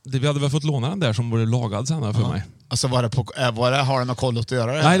 Ja. Vi hade väl fått låna den där som var lagad sen för mig. Alltså har det med kollet att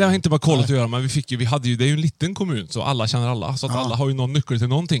göra det? Nej, det har inte med kollet att göra, men vi hade ju, det är ju en liten kommun så alla känner alla. Så att alla har ju någon nyckel till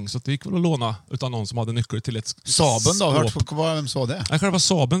någonting. Så att det gick väl att låna utan någon som hade nyckel till ett Saben då? Vem sa det? Nej, själva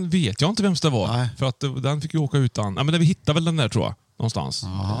Saben vet jag inte vem det var. Nej. För att den fick ju åka utan. Nej, men vi hittade väl den där tror jag. Någonstans.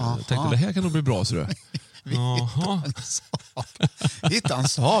 Jag tänkte det här kan nog bli bra, så du. Hitta en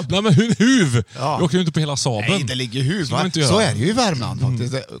Saab. Nej, men huv! Jag åker ju inte på hela Saben. Nej, det ligger huv. Så är det ju i Värmland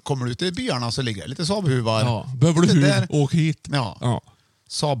faktiskt. Kommer du ut i byarna så ligger det lite Saab-huvar. Ja. Behöver du huv, åk hit. Ja.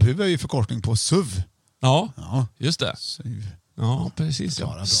 Saab-huv är ju förkortning på SUV. Ja, just det. SUV. Ja, precis.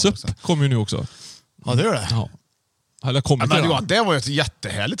 Ja. SUP kommer ju nu också. Ja, det gör det. Ja. Men det var ju ett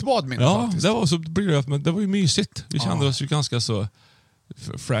jättehärligt badminne faktiskt. Det var så blir men det var ju mysigt. Vi kände oss ju ganska så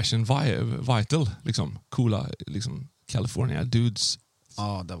fresh and vital, liksom coola, liksom California dudes.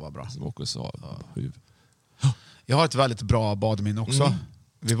 Ja, det var bra. Som åker så. Jag har ett väldigt bra badminne också.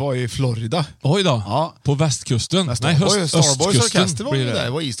 Vi var i Florida. Oj då. Ja. På västkusten. Nej, Starboys orkester var ju där. Det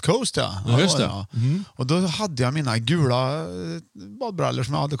var East Coast, ja just det. Ja. Och då hade jag mina gula badbrallor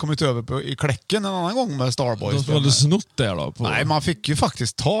som jag hade kommit över i kläcken en annan gång med Starboys. Då var det snott där då? Nej, man fick ju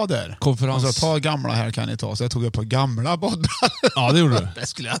faktiskt ta där. Konferens. Alltså, ta gamla här kan ni ta. Så jag tog upp på gamla badbrallor. Ja, det gjorde du. Det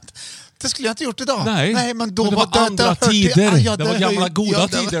skulle jag inte gjort idag. Nej, men då det var andra tider. Det var gamla goda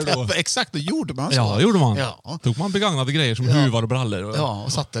tider då. Exakt, då gjorde man så. Ja, det gjorde man. Ja. Tog man begagnade grejer som huvar och brallor. Ja,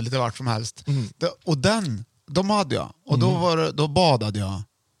 och satte lite vart som helst. Och de hade jag. Och då badade jag.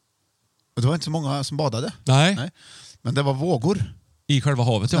 Och det var inte så många som badade. Nej. Men det var vågor. I själva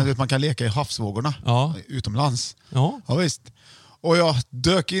havet, ja. Man kan leka i havsvågorna. Ja. Utomlands. Ja, visst. Och jag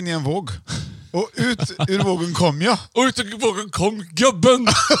dök in i en våg. Och ut ur vågen kom jag. Och ut ur vågen kom gubben!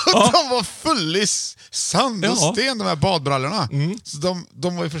 De var full i sand och sten, de här badbrallorna. Så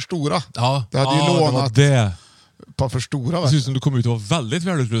de var ju för stora. Ja. Det hade ju lånat ett par för stora. Det ser ut som du kom ut och var väldigt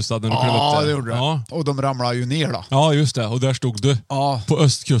välutrustad när du klev upp där. Ja, det gjorde det. Och de ramlade ju ner då. Ja, just det. Och där stod du. På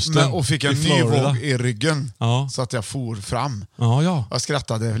östkusten. Och fick en ny våg i ryggen. Så att jag for fram. Ja. Jag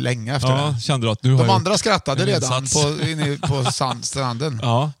skrattade länge efter det. Kände du att du de andra skrattade redan inne på stranden.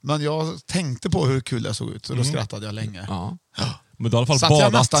 Ja. Men jag tänkte på hur kul det såg ut. Så då skrattade jag länge. Ja. Men du har i alla fall satt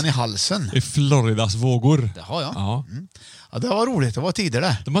jag nästan i halsen. I Floridas vågor. Det har jag. Ja, det var roligt. Det var tider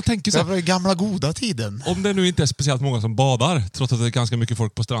det. Man tänker så, det var den gamla goda tiden. Om det nu inte är speciellt många som badar, trots att det är ganska mycket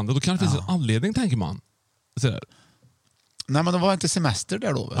folk på stranden, då kanske det finns en anledning, tänker man. Nej, men det var inte semester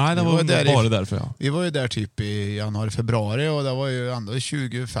där då. Nej, det var bara därför. Ja. Vi var ju där typ i januari, februari och det var ju ändå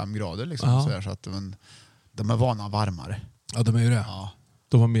 25 grader. Liksom, så att de är vana varmare. Ja, de är ju det. Ja.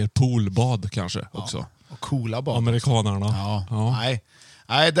 De har mer poolbad kanske också. Och coola bad. Amerikanerna. Ja. Nej,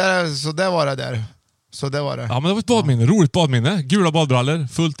 så det var det där. Så det var det. Ja, men det var ett badminne. Roligt badminne. Gula badbrallor,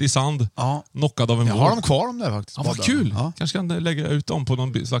 fullt i sand. Ja. Knockad av en Jag våg. har dem kvar om det faktiskt. Ja, vad kul. Ja. Kanske kan lägga ut dem på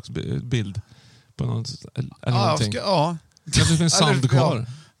någon slags bild. På någon, eller någonting. Kanske finns sand kvar.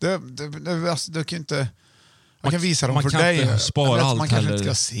 Det kan inte... Man kan visa dem för dig. Man kan inte spara allt. Man kanske inte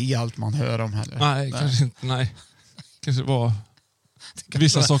ska se allt man hör om heller. Nej, kanske inte. Nej. Kanske bara...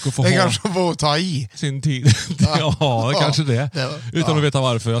 Vissa saker får det ha kanske får ta i sin tid. Ja, kanske det. Utan att veta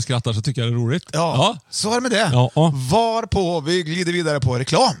varför jag skrattar så tycker jag det är roligt. Ja. Så är det med det. Ja. Varpå vi glider vidare på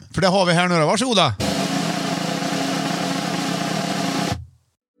reklam. För det har vi här nu. Varsågoda.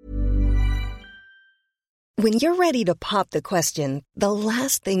 When you're ready to pop the question, the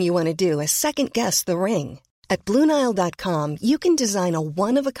last thing you want to do is second-guess the ring. At BlueNile.com, you can design a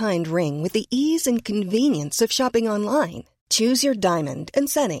one-of-a-kind ring with the ease and convenience of shopping online. Choose your diamond and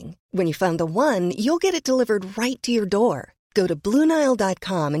setting. When you find the one, you'll get it delivered right to your door. Go to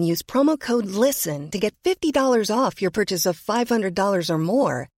BlueNile.com and use promo code LISTEN to get $50 off your purchase of $500 or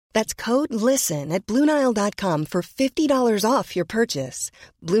more. That's code LISTEN at BlueNile.com for $50 off your purchase.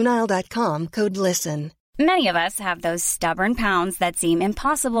 BlueNile.com, code LISTEN. Many of us have those stubborn pounds that seem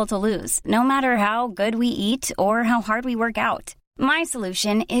impossible to lose, no matter how good we eat or how hard we work out. My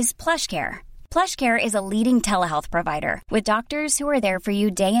solution is PlushCare. PlushCare is a leading telehealth provider with doctors who are there for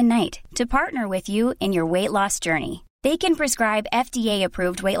you day and night to partner with you in your weight loss journey. They can prescribe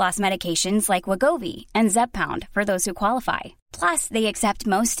FDA-approved weight loss medications like Wegovy and Zepbound for those who qualify. Plus, they accept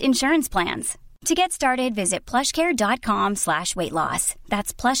most insurance plans. To get started, visit plushcare.com/weightloss.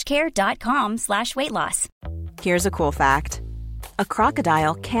 That's plushcare.com/weightloss. Here's a cool fact. A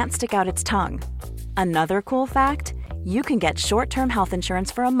crocodile can't stick out its tongue. Another cool fact, you can get short-term health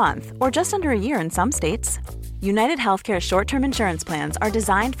insurance for a month or just under a year in some states. United Healthcare short-term insurance plans are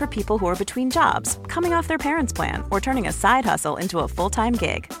designed for people who are between jobs, coming off their parents' plan, or turning a side hustle into a full-time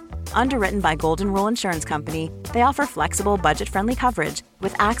gig. Underwritten by Golden Rule Insurance Company, they offer flexible, budget-friendly coverage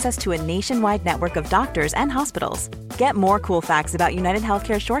with access to a nationwide network of doctors and hospitals. Get more cool facts about United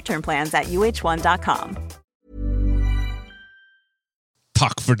Healthcare short-term plans at uh1.com.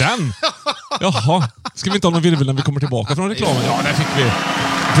 Tack för den! Jaha, ska vi inte ha någon virvel när vi kommer tillbaka från reklamen? Ja, där fick vi.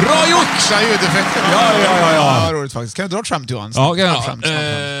 Bra gjort! Ja, roligt faktiskt. Kan du dra ett skämt, Johan?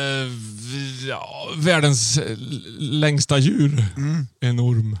 Ja, världens längsta djur.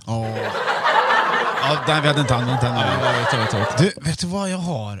 Enorm. Ja, vi hade inte använt den. Du, vet du vad jag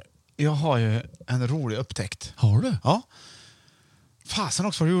har? Jag har ju en rolig upptäckt. Har du? Ja. Fasen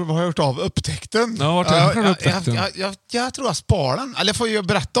också, vad har jag gjort av upptäckten? Ja, jag tror jag sparar den. Eller får jag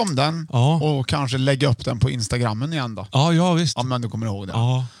berätta om den och kanske lägga upp den på Instagrammen igen då. Ja, visst. Om du kommer ihåg det.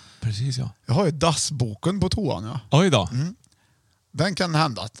 Ja, precis ja. Jag har ju dassboken på toan. Ja. Oj då. Den kan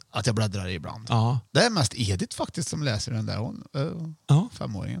hända att jag bläddrar i ibland. Ja. Det är mest Edith faktiskt som läser den där. Hon,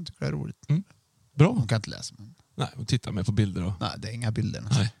 5-åringen tycker det är roligt. Bra. Hon kan inte läsa. Men... Nej, hon tittar med på bilder då. Nej, det är inga bilder.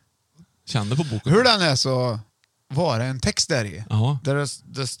 Nej. Kände på boken. Hur den är så var det en text där i. Ja. Där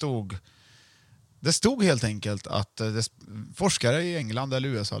det stod helt enkelt att forskare i England eller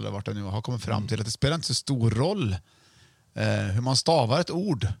USA eller vart det nu har kommit fram till att det spelar inte så stor roll hur man stavar ett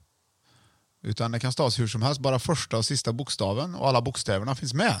ord. Utan det kan stavas hur som helst, bara första och sista bokstaven och alla bokstäverna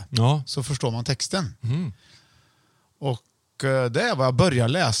finns med. Ja. Så förstår man texten. Och det är vad jag börjar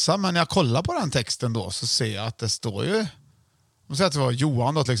läsa, men när jag kollar på den texten då så ser jag att det står ju, om säger att det var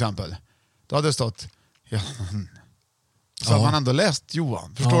Johan då till exempel. Då hade det stått så har man ändå läst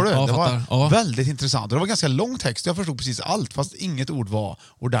Johan. Förstår du? Det var väldigt intressant. Det var ganska lång text. Jag förstod precis allt fast inget ord var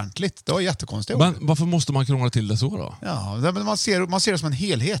ordentligt. Det var jättekonstigt. Men varför måste man krångla till det så då? Ja, man ser det som en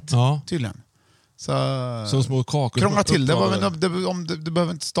helhet tydligen. Så små kakor. Krångla till det, du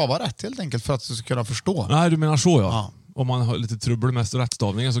behöver inte stava rätt helt enkelt för att du ska kunna förstå. Nej, du menar så ja. Om man har lite trubbel med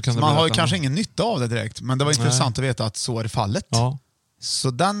rättstavningen så kan det man har ju kanske ingen nytta av det direkt, men det var intressant att veta att så är fallet. Ja.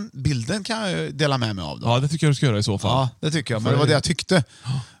 Så den bilden kan jag dela med mig av då. Ja, det tycker jag du ska göra i så fall. Ja, det tycker jag. Men det var det jag tyckte.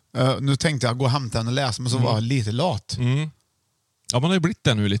 Nu tänkte jag gå och hämta den och läsa, men så var jag lite lat. Ja, man har ju blivit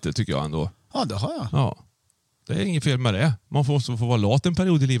det nu lite tycker jag ändå. Ja, det har jag. Ja. Det är inget fel med det. Man får vara lat en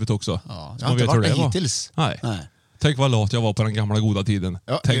period i livet också. Ja, jag har inte varit det hittills. Nej. Tänk vad lat jag var på den gamla goda tiden.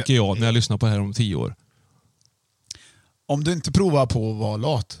 Tänker jag när jag lyssnar på det här om 10 år. Om du inte provar på att vara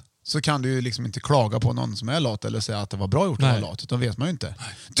lat så kan du ju liksom inte klaga på någon som är lat eller säga att det var bra gjort att vara lat. Utan vet man ju inte. Nej.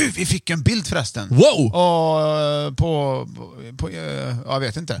 Du, vi fick en bild förresten. Wow! Och på jag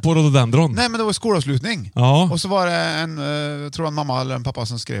vet inte. På rhododendron? Nej, men det var skolavslutning. Ja. Och så var det en mamma eller en pappa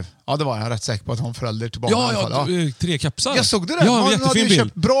som skrev. Ja, det var jag rätt säker på att hon förälder till barnen. 3 kapsar. Jag såg det där. Ja, man hade ju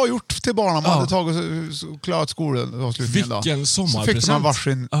köpt bra gjort till barnen. Man hade tagit skolavslutningen. Vilken sommarpresent. Så fick man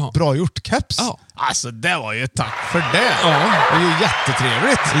varsin bra gjort keps. Ja. Alltså det var ju tack för det. Ja. Det är ju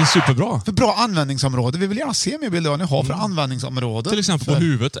jättetrevligt. Det är superbra. För bra användningsområde. Vi vill gärna se mer bilder vad ni har för användningsområde. Till exempel på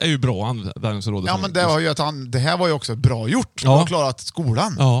huvudet är ju bra användningsområde. Ja, men det, var ju det här var ju också bra gjort. Ja. Du har klarat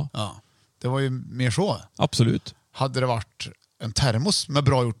skolan. Ja. Det var ju mer så. Absolut. Hade det varit en termos med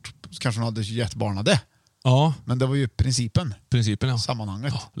bra gjort kanske hon hade gett barnen det. Ja. Men det var ju principen. Ja.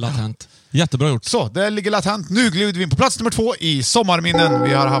 Sammanhanget. Ja, latent. Jättebra gjort. Så, det ligger latent. Nu glider vi in på plats nummer 2 i sommarminnen.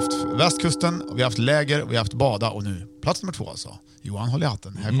 Vi har haft västkusten, vi har haft läger, vi har haft bada och nu plats nummer 2 alltså. Johan, håll i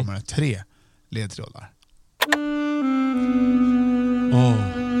hatten. Här kommer det 3 ledtrådar.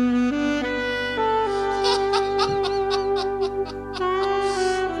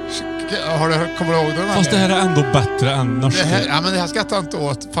 Kommer du ihåg den? Fast det här är ändå bättre än norska. Men det här skrattar inte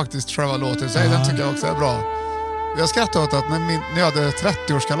åt faktiskt själva låten. Så den tycker jag också är bra. Jag skrattade åt att när jag hade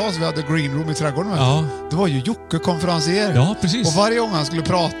 30-årskalas, vi hade Green Room i trädgården. Ja. Det var ju Jocke konferencier. Ja, precis. Och varje gång han skulle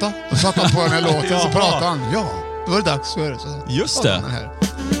prata, då satt han på den här låten så pratade han. Ja, då var det dags för så. Just det.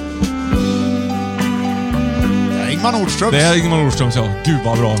 Ingmar Nordströms. Det är Ingmar Nordströms, ja. Gud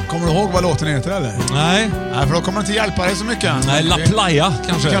vad bra. Kommer du ihåg vad låten heter eller? Nej. Nej, för då kommer det inte hjälpa dig så mycket. Nej, La Playa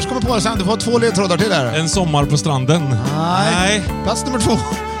kanske. Du kanske kommer på det sen. Du får 2 ledtrådar till där. En sommar på stranden. Nej. Plats nummer 2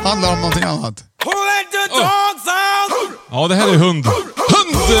 handlar om någonting annat. Ja, det här är hund.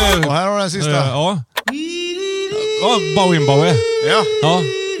 Hund! Och här har du den sista. Ja. Ja, Bowie. Ja.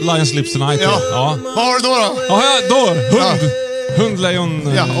 Lion Sleeps Tonight. Ja. Vad har du då? Ja, då. Hund.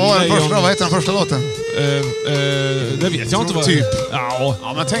 Hundlejon. Ja, och den första, vad heter den första låten? Det vet jag inte vad. Typ.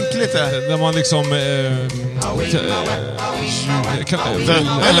 Ja, men tänk lite. Där man liksom...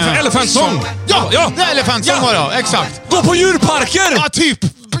 Elephant Song. Ja, det är Elephant Song var det. Exakt. Gå på djurparker! Ja, typ.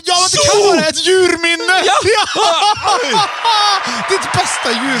 Ja, men det kan vara ett djurminne. Ja. Ditt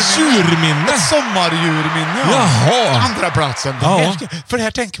bästa djurminne. Ett sommardjurminne. Jaha. Andra platsen. Ja. För det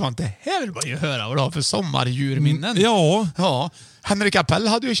här tänker man, det här vill man ju höra vad du har för sommardjurminnen. Ja. Henrik Appel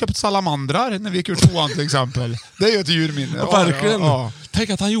hade ju köpt salamandrar när vi gick ur 2:an till exempel. Det är ju ett djurminne. Ja, verkligen. Ja. Tänk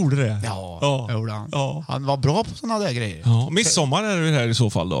att han gjorde det. Ja. Gjorde han. Ja. Han var bra på sådana där grejer. Ja. Midsommar är det här i så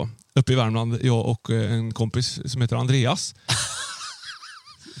fall då. Uppe i Värmland, jag och en kompis som heter Andreas.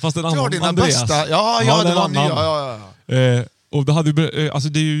 Fast en annan dina Andreas. Bästa. Ja, det var ny. Ja. Och då hade vi, alltså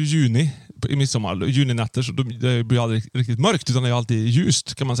det är ju juni i midsommar, juninätter, så det blir aldrig riktigt mörkt utan det är alltid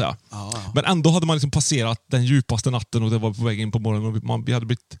ljust kan man säga. Ja. Men ändå hade man liksom passerat den djupaste natten och det var på väg in på morgonen och vi hade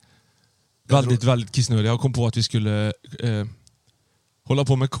blivit väldigt kissnödiga och kom på att vi skulle hålla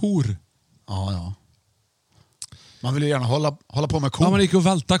på med kor. Ja. Man vill ju gärna hålla på med kor. Ja, man gick och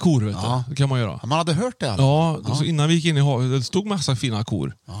välta kor, vet du. Det kan man göra. Man hade hört det. Ja, så innan vi gick in i hagen, det stod massa fina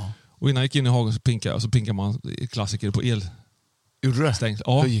kor. Ja. Och innan jag gick in i hagen så pinkade man klassiker på el. Gjorde det? Stängsel.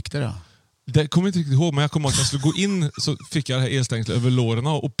 Ja. Hur gick det då? Det kommer jag inte riktigt ihåg, men jag kommer ihåg att jag skulle gå in så fick jag det här elstängslet över låren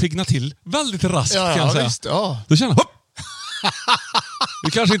och pigna till väldigt raskt kan jag säga. Visst, ja. Då kände jag, hopp!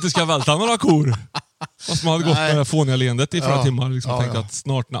 Vi kanske inte ska välta några kor. Fast man hade gått med det fåniga leendet i flera timmar och tänkte att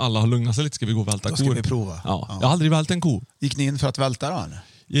snart när alla har lugnat sig lite ska vi gå och välta kor. Då ska vi prova. Ja. Jag har aldrig vält en ko. Gick ni in för att välta då eller?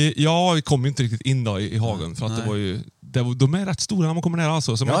 Ja, vi kom ju inte riktigt in då i hagen för att det var ju... De är rätt stora när man kommer ner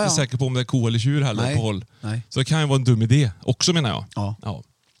alltså, så man är inte säker på om det är ko eller tjur heller på håll. Nej. Så det kan ju vara en dum idé också menar jag. Ja.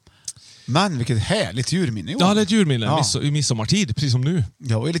 Men vilket härligt djurminne. Ja, det är ett djurminne i midsommartid, precis som nu.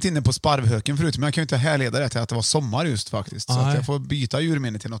 Jag var lite inne på sparvhöken förut, men jag kan ju inte härleda det till att det var sommar just faktiskt. Så att jag får byta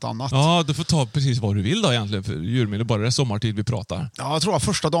djurminne till något annat. Ja, du får ta precis vad du vill då egentligen, för djurminne bara det är sommartid vi pratar. Ja, jag tror att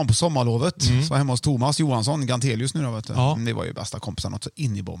första dagen på sommarlovet så hemma hos Thomas Johansson, Gantelius nu då, vet du. Det var ju bästa kompisen, något så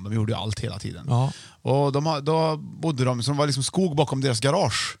in i bomben. Vi gjorde ju allt hela tiden. Ja. Och då bodde de, så det var liksom skog bakom deras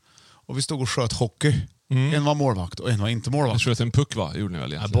garage. Och vi stod och sköt hockey. En var målvakt och en var inte målvakt. Vi sköt en puck va? Gjorde ni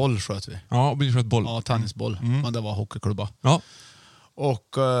väl egentligen? Boll sköt vi. Ja, vi sköt boll. Ja, tennisboll. Men det var hockeyklubba. Ja.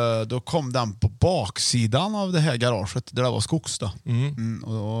 Och då kom den på baksidan av det här garaget där det var skogs då.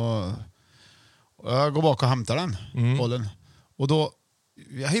 Och jag går bak och hämtar den, bollen. Och då,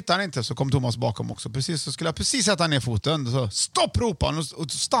 jag hittar den inte, så kom Thomas bakom också. Så skulle jag precis sätta ner foten. Så stopp ropade han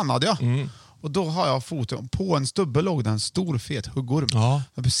och så stannade jag. Och då har jag foten, på en stubbe låg det en stor fet huggorm. Ja.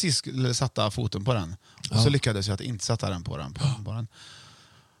 Jag precis skulle sätta foten på den. Och så lyckades jag att inte sätta den på den.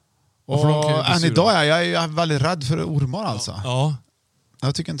 Och än idag är jag väldigt rädd för ormar alltså. Ja.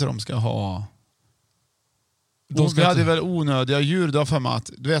 Jag tycker inte de ska ha... Vi hade väl onödiga djur då för mig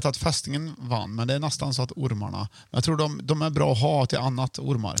att... Du vet att fästingen vann, men det är nästan så att ormarna... Jag tror de är bra att ha till annat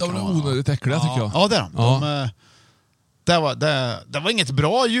ormar. De är onödigt äckliga tycker jag. Ja, det är de. Det var inget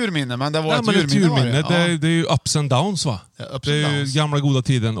bra djurminne, men det var ett djurminne. Det är ju ups and downs va? Det är ju gamla goda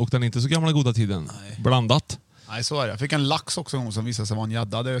tiden och den inte så gamla goda tiden. Blandat. Nej, så är det. Jag fick en lax också en gång som visade sig vara en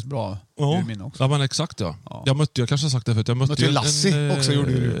gädda. Det är ett bra djurminne också. Ja, men exakt ja. Jag kanske har sagt det förut. Jag mötte ju Lassie också,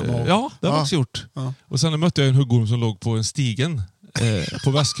 gjorde du. Ja, det har jag också gjort. Ja. Och sen mötte jag en huggorm som låg på en stigen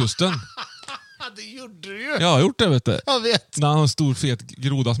på västkusten. Det gjorde du ju. Ja, jag har gjort det, vet du. Jag vet. När han har en stor fet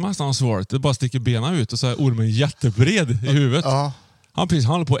groda som nästan har svårt. Det bara sticker benen ut och så är ormen jättebred i huvudet. Ja. Han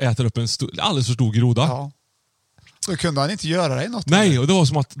håller på att äta upp en alldeles för stor groda. Ja. Då kunde han inte göra dig något. Nej, och det var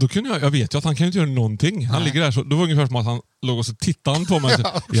som att då kunde jag vet ju att han kan inte göra någonting. Han ligger där så det var ungefär som att han låg och så tittade han på mig.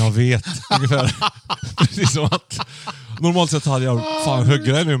 Ja. Jag vet ungefär. Precis som att normalt sett hade jag fan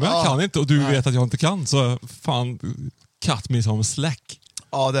högre nu, men jag kan inte och du vet att jag inte kan, så fan cut me som släck.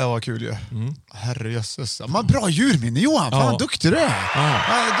 Ja, det var kul ju. Herrejösses. Men bra djurminne, Johan. Fan, duktig du är.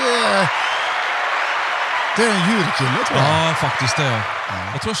 Det är en djurkille, tror jag. Ja, faktiskt det.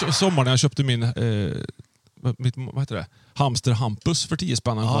 Jag tror sommaren när jag köpte min vad heter det? Hamster Hampus för 10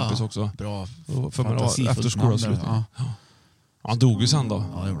 spänn, en kompis också. Bra. För mig efter skolavslut. Ja. Han dog ju sen då.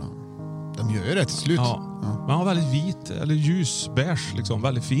 Ja, det gjorde han. De gör ju det till slut. Ja. Men han var väldigt vit, eller ljus, beige, liksom,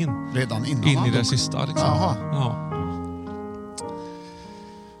 väldigt fin. Redan innan in i det sista liksom. Ja.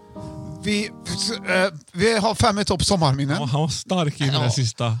 Vi har 5 i topp sommarminnen. Ja, han var stark in i det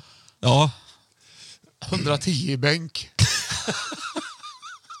sista. Ja. 110 i bänk.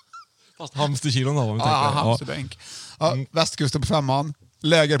 Fast hamsterkilon då, om vi tänker. Ja, hamsterbänk. Ja, västkusten på 5:an,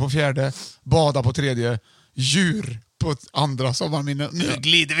 läger på 4:e, bada på 3:e, djur på 2:a sommarminnen. Nu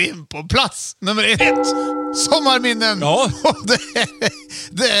glider vi in på plats nummer 1. Sommarminnen! Ja.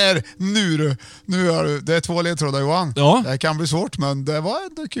 Det är det är 2 ledtrådar, Johan. Ja. Det kan bli svårt, men det var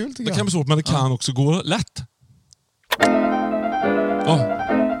ändå kul. Det kan bli svårt, men det kan också gå lätt.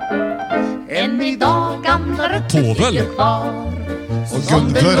 En idag gamla Povel. ligger kvar. Och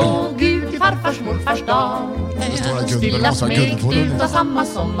Som det Gunvor. låg ut i farfars morfars dag. Stilla smekt ut av samma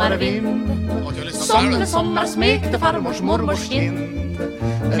sommarvind. Som en sommar smekte farmors mormors kind.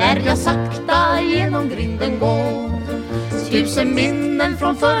 När jag sakta genom grinden går. 1000 minnen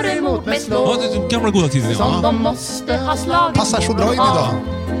från förr emot mig slår. Ja, det är gamla goda tider. Som de måste ha slagit. Passar så bra in idag.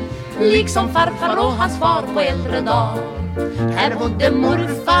 Liksom farfar och hans far på äldre dag. Här bodde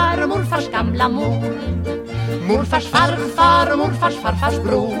morfar och morfars gamla mor. Morfars farfar och morfars farfars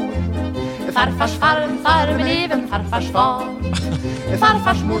bror. Farfars farfar men även farfars far.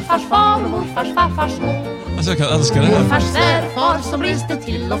 Farfars morfars far och morfars farfars mor. Alltså jag kan älska det här. Morfars svärfar som reste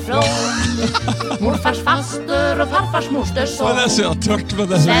till och från. Morfars faster och farfars mosters son. Det är så tört, men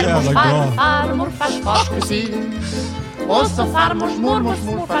det är så jävla Svärmors bra. farfar och morfars fars kusin. Och så farmors mormors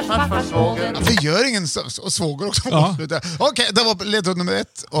morfars farfars svåger. Det gör ingen svåger också. Ja. Okej, det var ledtråd nummer 1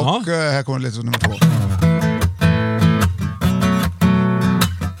 och här kommer ledtråd nummer 2.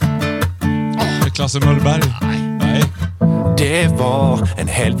 Klasse Möllberg. Nej. Det var en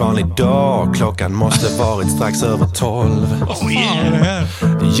helt vanlig dag. Klockan måste varit strax över 12. Vad fan är det här?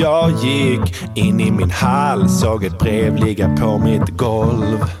 Jag gick in i min hall, såg ett brev ligga på mitt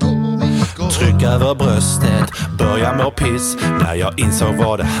golv. Tryck över bröstet, börja må piss när jag insåg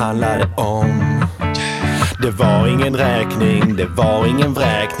vad det handlade om. Det var ingen räkning, det var ingen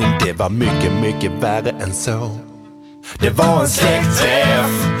vräkning. Det var mycket, mycket värre än så. Det var en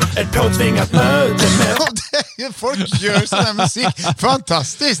släktträff, ett påtvingat möte med... Folk gör sån här musik.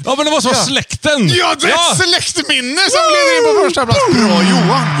 Fantastiskt. Ja, men det var så släkten. Ja, det är ett släktminne som leder in på första plats. Bra,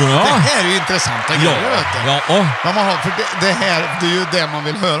 Johan. Ja. Det här är ju intressanta grejer, vet du. Ja. Vad man har, för det här, det är ju det man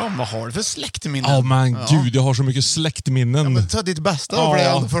vill höra om. Vad har du för släktminnen? Ja, men gud, jag har så mycket släktminnen. Ja, men ta ditt bästa och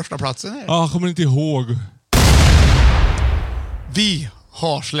bli första platsen här. Ja, jag kommer inte ihåg. Vi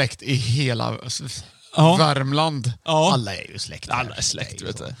har släkt i hela Värmland. Ja. Alla är ju släkt. Alla är släkt,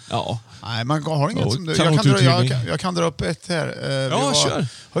 vet du. Ja. Nej, man har inget Ja, som du. kanotutgivning. Jag kan dra upp ett här. Kör.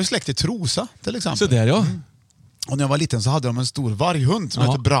 Har ju släkt i Trosa, till exempel. Så där, ja. Och när jag var liten så hade de en stor varghund som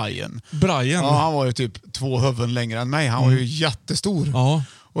hette Brian. Brian? Ja, han var ju typ 2 huvuden längre än mig. Han var ju jättestor. Ja.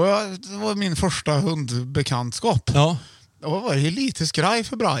 Och det var min första hundbekantskap. Ja. Det var ju lite skraj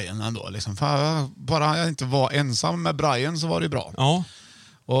för Brian ändå. Liksom. För bara jag inte var ensam med Brian så var det bra. Ja.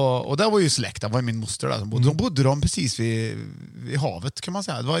 Och där var ju släkt, det var min moster där som bodde. De bodde precis vid havet, kan man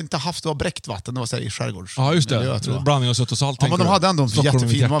säga. Det var inte havs, det var bräcktvatten, det var så här i skärgårds. Ja, just det. Miljö, tror jag. Blandning av sött och salt. Ja, men de hade ändå en Stockholm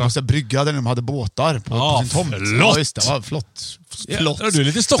jättefin, de hjärta. hade brygga där de hade båtar på sin tomt. Flott. Ja, just det, var flott. Ja, du är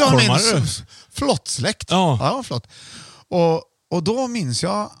lite stockholmare. Flott släkt. Ja. Ja, flott. Och då minns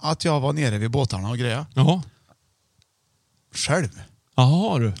jag att jag var nere vid båtarna och grejer. Jaha. Själv.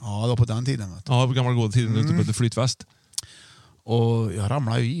 Jaha, du. Ja, det var på den tiden. Vet du. Ja, på gamla goda tiden ute på flytväst. Och jag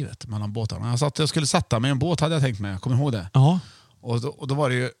ramlade ju i mellan båtarna. Jag skulle sätta mig i en båt, hade jag tänkt mig. Jag kommer ihåg det. Ja. Och då var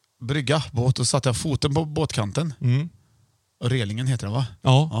det ju brygga, båt, och satte jag foten på båtkanten. Mm. Och relingen heter det, va?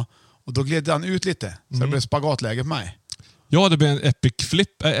 Ja. Och då gled han ut lite. Så det blev spagatläge på mig. Ja, det blev en epic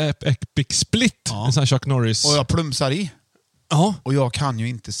flip, epic split. Ja. En sån här Chuck Norris. Och jag plumsar i. Ja. Och jag kan ju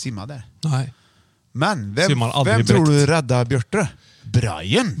inte simma där. Nej. Men Simmar vem aldrig tror bräckt. du räddar Björtre?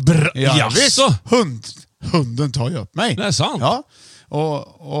 Brian. Jaså? Hunden tar ju upp mig. Det är sant. Ja.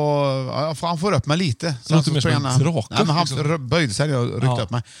 Och han får upp mig lite. Det låter mer som en drake. Nej, men han liksom. böjde sig och ryckte upp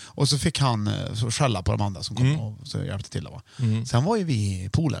mig. Och så fick han så skälla på de andra som kom och så hjälpte till. Sen var ju vi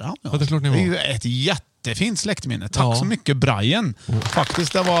polare. Ja, det är klart ni var. Det är ju ett jättefint släktminne. Tack Ja. så mycket Brian.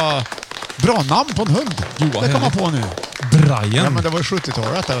 Faktiskt, det var bra namn på en hund. Det kommer man på nu. Brian. Ja, men det var ju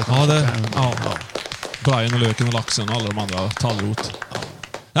 70-talet. Ja. Brian och löken och laxen och alla de andra tallrot.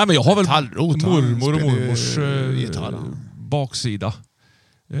 Nej, men jag har väl mormor och mormors baksida.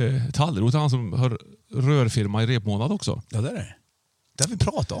 Tallrot är han som har rörfirma i repmånad också. Ja, det är det. Det har vi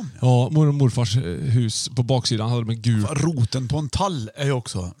pratat om. Ja, mormor och morfars hus på baksidan hade de en gul... Roten på en tall är ju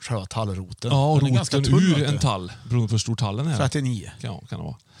också själva tallroten. Ja, och den är ganska roten tunn, ur vet du. en tall. Beroende på hur stor tallen är. 39. Ja, kan det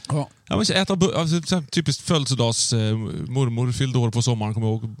vara. Ja. Ja, men äta typiskt födelsedags mormor fyllde år på sommaren, kommer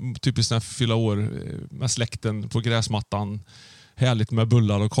jag ihåg. Typiskt när jag fyllde år med släkten på gräsmattan. Härligt med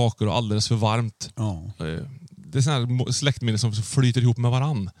bullar och kakor och alldeles för varmt. Ja. Det är sådana här släktminnen som flyter ihop med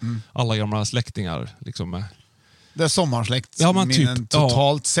varann. Alla gamla släktingar liksom. Det är sommarsläkt. Ja, men minnen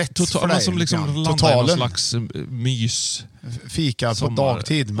totalt sett för dig. Som liksom landar i någon slags mys. Fika på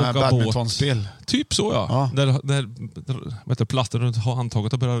dagtid med badmintonspel. Typ så, ja. Där plasten runt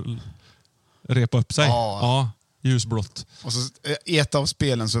handtaget har börjat repa upp sig. Ja. Ljusblått. Och så i ett av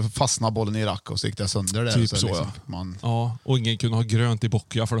spelen så fastnade bollen i rack och så gick det sönder där. Typ så så, liksom, ja. Och ingen kunde ha grönt i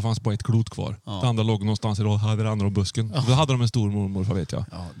Bockia för det fanns bara ett klot kvar. Ja. Det andra låg någonstans i det andra busken. Då hade de en stor mormor, vet jag.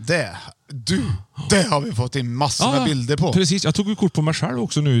 Ja, det har vi fått in massor med bilder på. Precis, jag tog ju kort på mig själv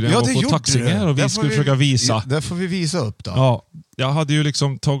också nu när jag var på Taxinge här och vi skulle försöka visa. Det får vi visa upp då. Ja, jag hade ju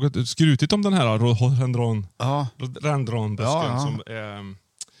liksom skrutit om den här rhododendronbusken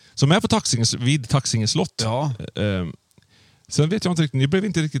som är på vid Taxinge slott. Ja. Sen vet jag inte riktigt, ni blev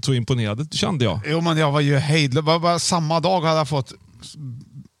inte riktigt så imponerade, kände jag. Jo, men jag var ju hejdlös. Samma dag hade jag fått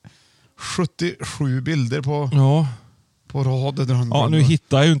 77 bilder på rhododendron. Ja, nu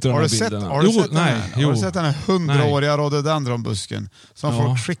hittar jag ju inte den här bilden. Har du sett den här 100-åriga rhododendronbusken som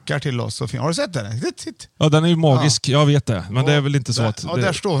folk skickar till oss? Har du sett den? Ja, den är ju magisk, jag vet det. Men det är väl inte så att... Ja,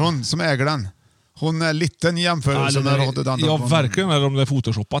 där står hon som äger den. Hon är liten i jämförelse med rhododendron. Ja, verkligen. Eller om det är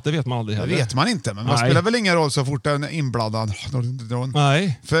photoshoppat, det vet man aldrig heller. Det vet man inte, men man spelar väl ingen roll så fort den är inblandad.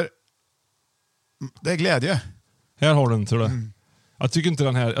 Nej. För det är glädje. Här har den, tror du. Jag tycker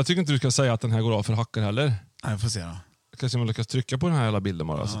inte du ska säga att den här går av för hackar heller. Nej, jag får se då. Kanske man lyckas trycka på den här hela bilden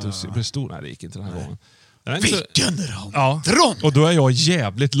bara så att det blir stor. Nej, det gick inte den här gången. Vilken rond! Ja. Och då är jag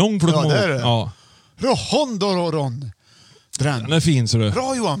jävligt lång på det är det. Ja. Rond. Den är fin, så du.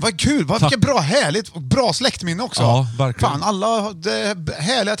 Bra Johan, vad kul. Vilket bra, härligt. Bra släktminne också. Ja, verkligen. Fan, det är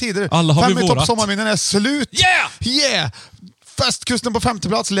härliga tider. Alla har vi Fem i vårat. topp sommarminnen är slut. Yeah! Festkusten på 5:e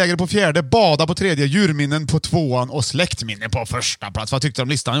plats, läger på 4:e, bada på 3:e, djurminnen på 2:an och släktminnen på 1:a plats. Vad tyckte du om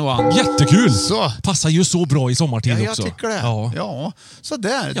listan, Johan? Jättekul! Så. Passar ju så bra i sommartid också. Jag tycker det. Ja. Så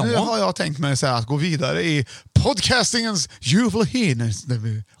där. Ja. Nu har jag tänkt mig så här, att gå vidare i podcastingens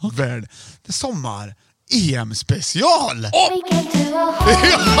värld. Det är sommar. EM-special!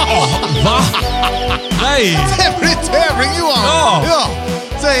 Va? Nej! Tävling Johan! Ja!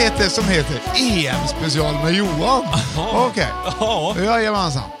 Det heter som heter EM-special med Johan. Okej.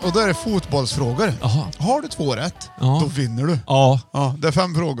 Jajamensan. Och då är det fotbollsfrågor. Har du 2 rätt, då vinner du. Ja. Det är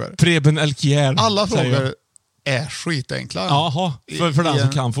 5 frågor. Preben Elkjär. Alla frågor är skitenkla. Jaha, för den som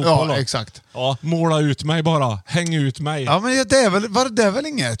kan fotboll. Ja, exakt. Ja, måla ut mig bara. Häng ut mig. Ja, men det är väl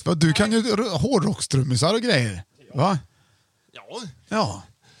inget. Du kan ju hårdrockstrummisar och grejer. Va? Ja.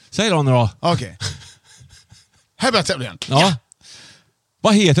 Säg då nu då. Okej. Här börjar tävlingen. Ja.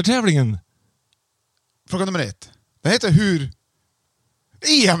 Vad heter tävlingen? Fråga nummer 1. Det heter hur...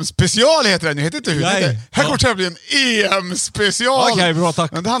 EM-special heter den. Det heter inte hur. Nej. Här går tävlingen EM-special. Okej, bra,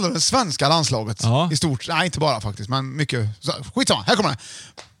 tack. Men det handlar om det svenska landslaget. I stort. Nej, inte bara faktiskt. Men mycket. Skitsamma. Här kommer det.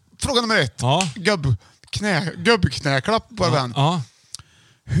 Fråga nummer 1. Gubbknäklapp på vän.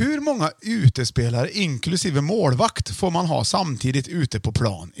 Hur många utespelare inklusive målvakt får man ha samtidigt ute på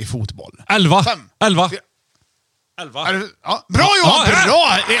plan i fotboll? 11. 5. 11. Ja, bra Johan!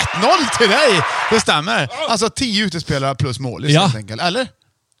 Bra! 1-0 till dig! Det stämmer. Alltså 10 utespelare plus målis helt enkelt. Eller?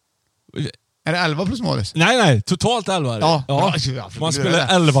 Är det 11 plus målis? Nej. Totalt 11 är det. Ja. Man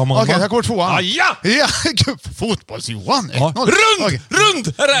spelar 11 man. Okej, här kommer 2:an. Ja! Fotbolls-Johan.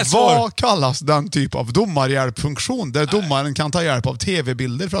 Rund är rätt svar. Vad kallas den typ av domarhjälpfunktion där domaren kan ta hjälp av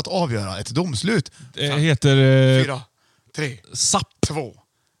tv-bilder för att avgöra ett domslut? Det heter... 4, 3, SAP. 2.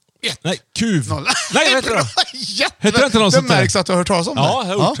 Nej, kuv. 0. Nej, vet du det? Heter det inte något det sånt där? märks att du har hört talas om det. Ja,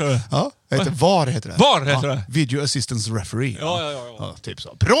 jag har gjort det. Ja. Det heter VAR heter det. VAR heter det. Video Assistance Referee. Ja. Typ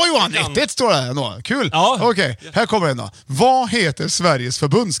så. Bra Johan, 1-1 står det ändå. Kul. Ja. Okej, här kommer den då. Vad heter Sveriges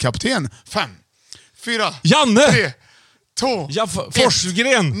förbundskapten? 5, 4, Janne! 3, 2,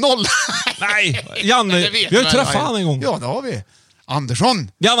 Forsgren! 0. Nej, Janne. Vi har ju träffat han en gång. Ja, det har vi.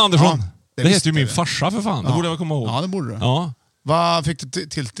 Andersson. Jan Andersson. Ja, det heter ju min farsa för fan. Det borde jag komma ihåg. Ja, det borde du. Ja. Vad fick du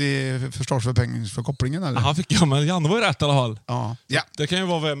till i försvarsförpengningsförkopplingen eller? Han fick men Janne var ju rätt i alla fall. Ja. Det kan ju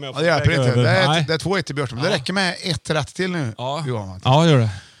vara med. Det hjälper inte. Det är 2-1 i Björsen. Men det räcker med 1 rätt till nu. Johan. Ja, gör det.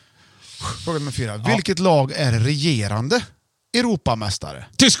 Fråga nummer 4. Vilket lag är regerande Europamästare?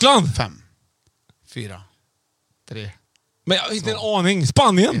 Tyskland! 5, 4, 3. Men jag har inte en aning.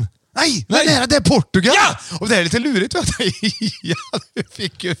 Spanien! Nej! Det är Portugal! Ja! Och det är lite lurigt. Ja, du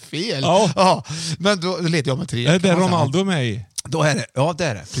fick ju fel. Ja. Men då leder jag med 3. Är det Ronaldo med i? Då är det, ja det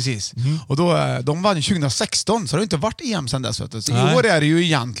är det, precis. Och då, de vann 2016, så det har inte varit EM sedan dess. Så i år är det ju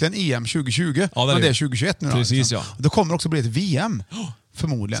egentligen EM 2020, men det är 2021 nu. Precis, liksom. ja. Och det kommer också bli ett VM.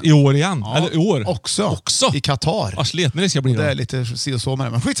 Förmodligen. I år igen? Ja, eller i år? Också. I Qatar. Vad slet när det ska bli då. Det är lite si och så med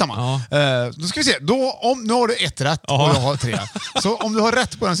det, men skitsamma. Då ska vi se. Nu har du 1 rätt och jag har 3. Så om du har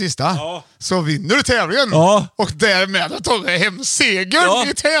rätt på den sista så vinner du tävlingen. Och därmed tar du hem segern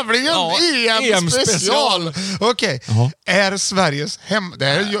i tävlingen. EM special. Okej. Är Sveriges det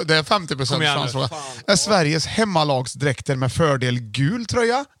är 50% chansfråga. Är Sveriges hemmalagsdräkter med fördel gul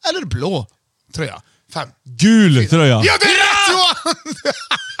tröja eller blå tröja? 5. Gul tröja. Ja, det är rätt Johan!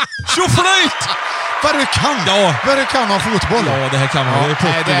 Tjoflöjt! Vad du kan! Vad du kan om fotboll. Ja, det här kan man. Det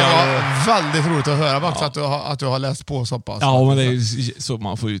var väldigt roligt att höra att du har läst på så pass. Ja, men det är så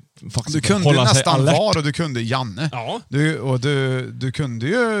man får ju faktiskt du kunde hålla sig nästan alert. VAR och du kunde Janne. Ja. Du kunde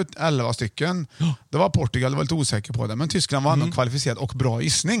ju 11 stycken. Det var Portugal, jag var lite osäker på det. Men Tyskland var ändå kvalificerad och bra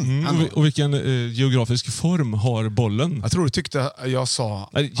gissning. Och vilken geografisk form har bollen? Jag tror du tyckte jag sa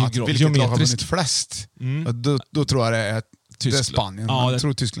att vilket lag har vunnit flest. Då tror jag det är Spanien. Ja, jag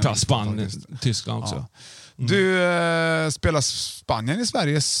tror Tyskland. Tyskland också. Ja. Du spelar Spanien i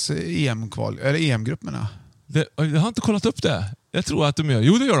Sveriges EM-kval eller EM-grupp menar jag har inte kollat upp det. Jag tror att de gör.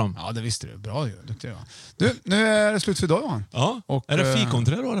 Jo, det gör de. Ja, det visste du. Bra, duktig. Du, nu är det slut för idag, Johan. Ja. Och, är det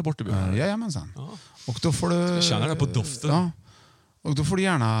fikonträd då där borta? Jajamensan. Ja. Och då får du... Jag känner det på doften. Ja. Och då får du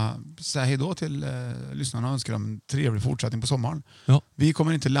gärna säga hej då till lyssnarna och önska dem en trevlig fortsättning på sommaren. Ja. Vi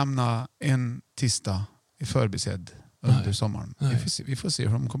kommer inte lämna en tisdag i förbisedd under sommaren. Vi får se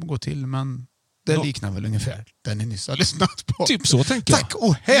hur de kommer gå till, men det liknar väl ungefär den ni nyss har lyssnat på. Typ så tänker jag. Tack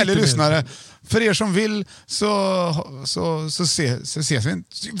och härlig lyssnare. För er som vill så ses vi.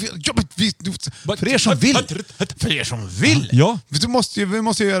 För er som vill. Ja. Vi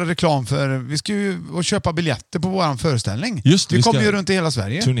måste göra reklam för vi ska ju köpa biljetter på våran föreställning. Just, vi kommer ju runt i hela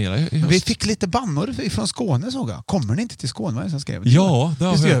Sverige. Turnera vi fick lite bannor från Skåne såg jag. Kommer ni inte till Skåne? Som skrev ja, det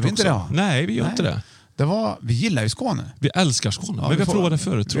har vi gör vi inte det. Nej, vi gör inte det. Vi gillar ju Skåne. Vi älskar Skåne. Men vi har provat det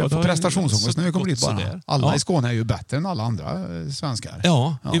förut. Vi får prestationsångest när vi kommer dit bara. Alla i Skåne är ju bättre än alla andra svenskar.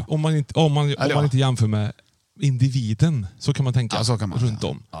 Ja. Om man inte jämför med individen så kan man tänka så kan man runt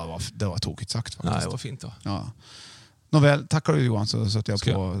om. Ja, det var tokigt sagt faktiskt. Nej, det var fint då. Ja. Nåväl, tackar du Johan så satt jag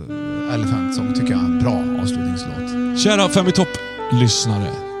på Elephant som tycker jag är en bra avslutningslåt. Kära Fem i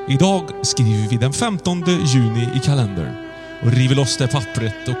topp-lyssnare. Idag skriver vi den 15 juni i kalendern och river loss det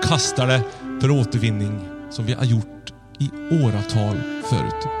pappret och kastar det för återvinning som vi har gjort i åratal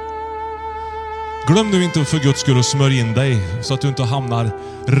förut. Glöm nu inte för Guds skull att smörja in dig så att du inte hamnar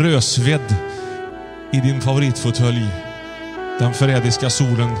rösvedd i din favoritfåtölj. Den förrädiska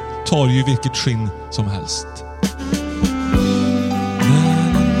solen tar ju vilket skinn som helst.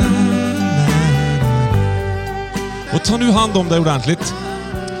 Och ta nu hand om dig ordentligt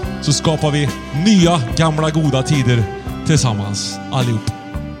så skapar vi nya gamla goda tider tillsammans allihop.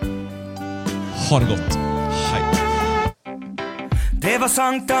 Ha det gott. Hej. Det var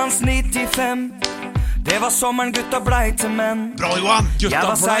Sankthans 95. Det var sommaren gutta blej till män. Bra Johan! Jag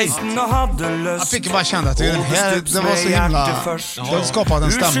var 16 och hade lust. Jag fick bara känna att det var så himla... Det skapade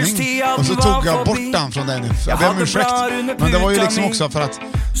en stämning. Och så tog jag bort den från dig nu. Jag ber om ursäkt. Men det var ju liksom också för att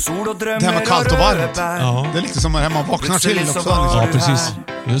det här med kallt och varmt. Det är lite som när man vaknar till också. Ja, precis.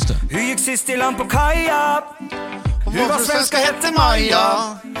 Just det. Hur gick sist i land på kaja? Hur var svenska hette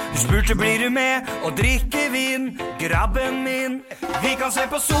Maja? Hur spurte blir du med och dricker vin? Grabben min. Vi kan se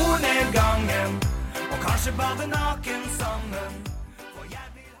på solnedgången och kanske bada naken sanden.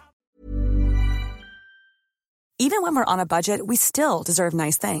 Even when we're on a budget, we still deserve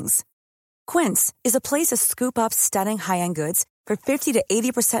nice things. Quince is a place to scoop up stunning high-end goods for 50 to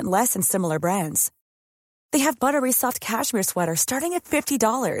 80% less than similar brands. They have buttery soft cashmere sweaters starting at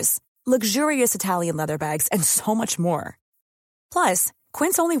 $50, luxurious Italian leather bags, and so much more. Plus,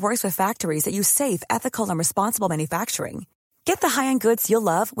 Quince only works with factories that use safe, ethical, and responsible manufacturing. Get the high-end goods you'll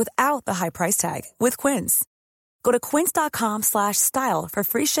love without the high price tag with Quince. Go to quince.com/style for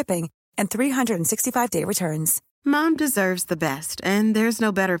free shipping and 365-day returns. Mom deserves the best, and there's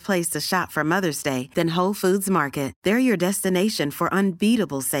no better place to shop for Mother's Day than Whole Foods Market. They're your destination for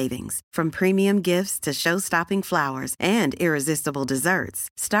unbeatable savings, from premium gifts to show-stopping flowers and irresistible desserts.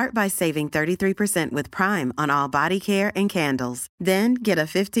 Start by saving 33% with Prime on all body care and candles. Then get a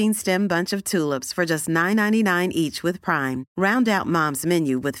 15-stem bunch of tulips for just $9.99 each with Prime. Round out Mom's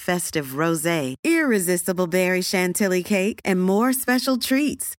menu with festive rosé, irresistible berry chantilly cake, and more special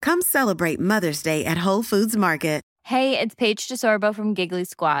treats. Come celebrate Mother's Day at Whole Foods Market. Hey, it's Paige DeSorbo from Giggly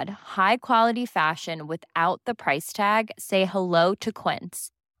Squad. High quality fashion without the price tag. Say hello to Quince.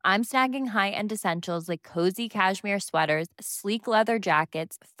 I'm snagging high-end essentials like cozy cashmere sweaters, sleek leather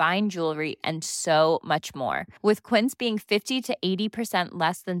jackets, fine jewelry, and so much more. With Quince being 50 to 80%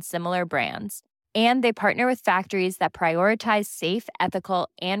 less than similar brands. And they partner with factories that prioritize safe, ethical,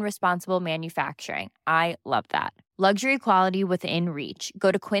 and responsible manufacturing. I love that. Luxury quality within reach.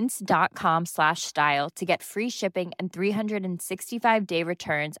 Go to quince.com/style to get free shipping and 365-day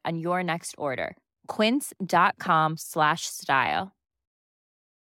returns on your next order. Quince.com/style.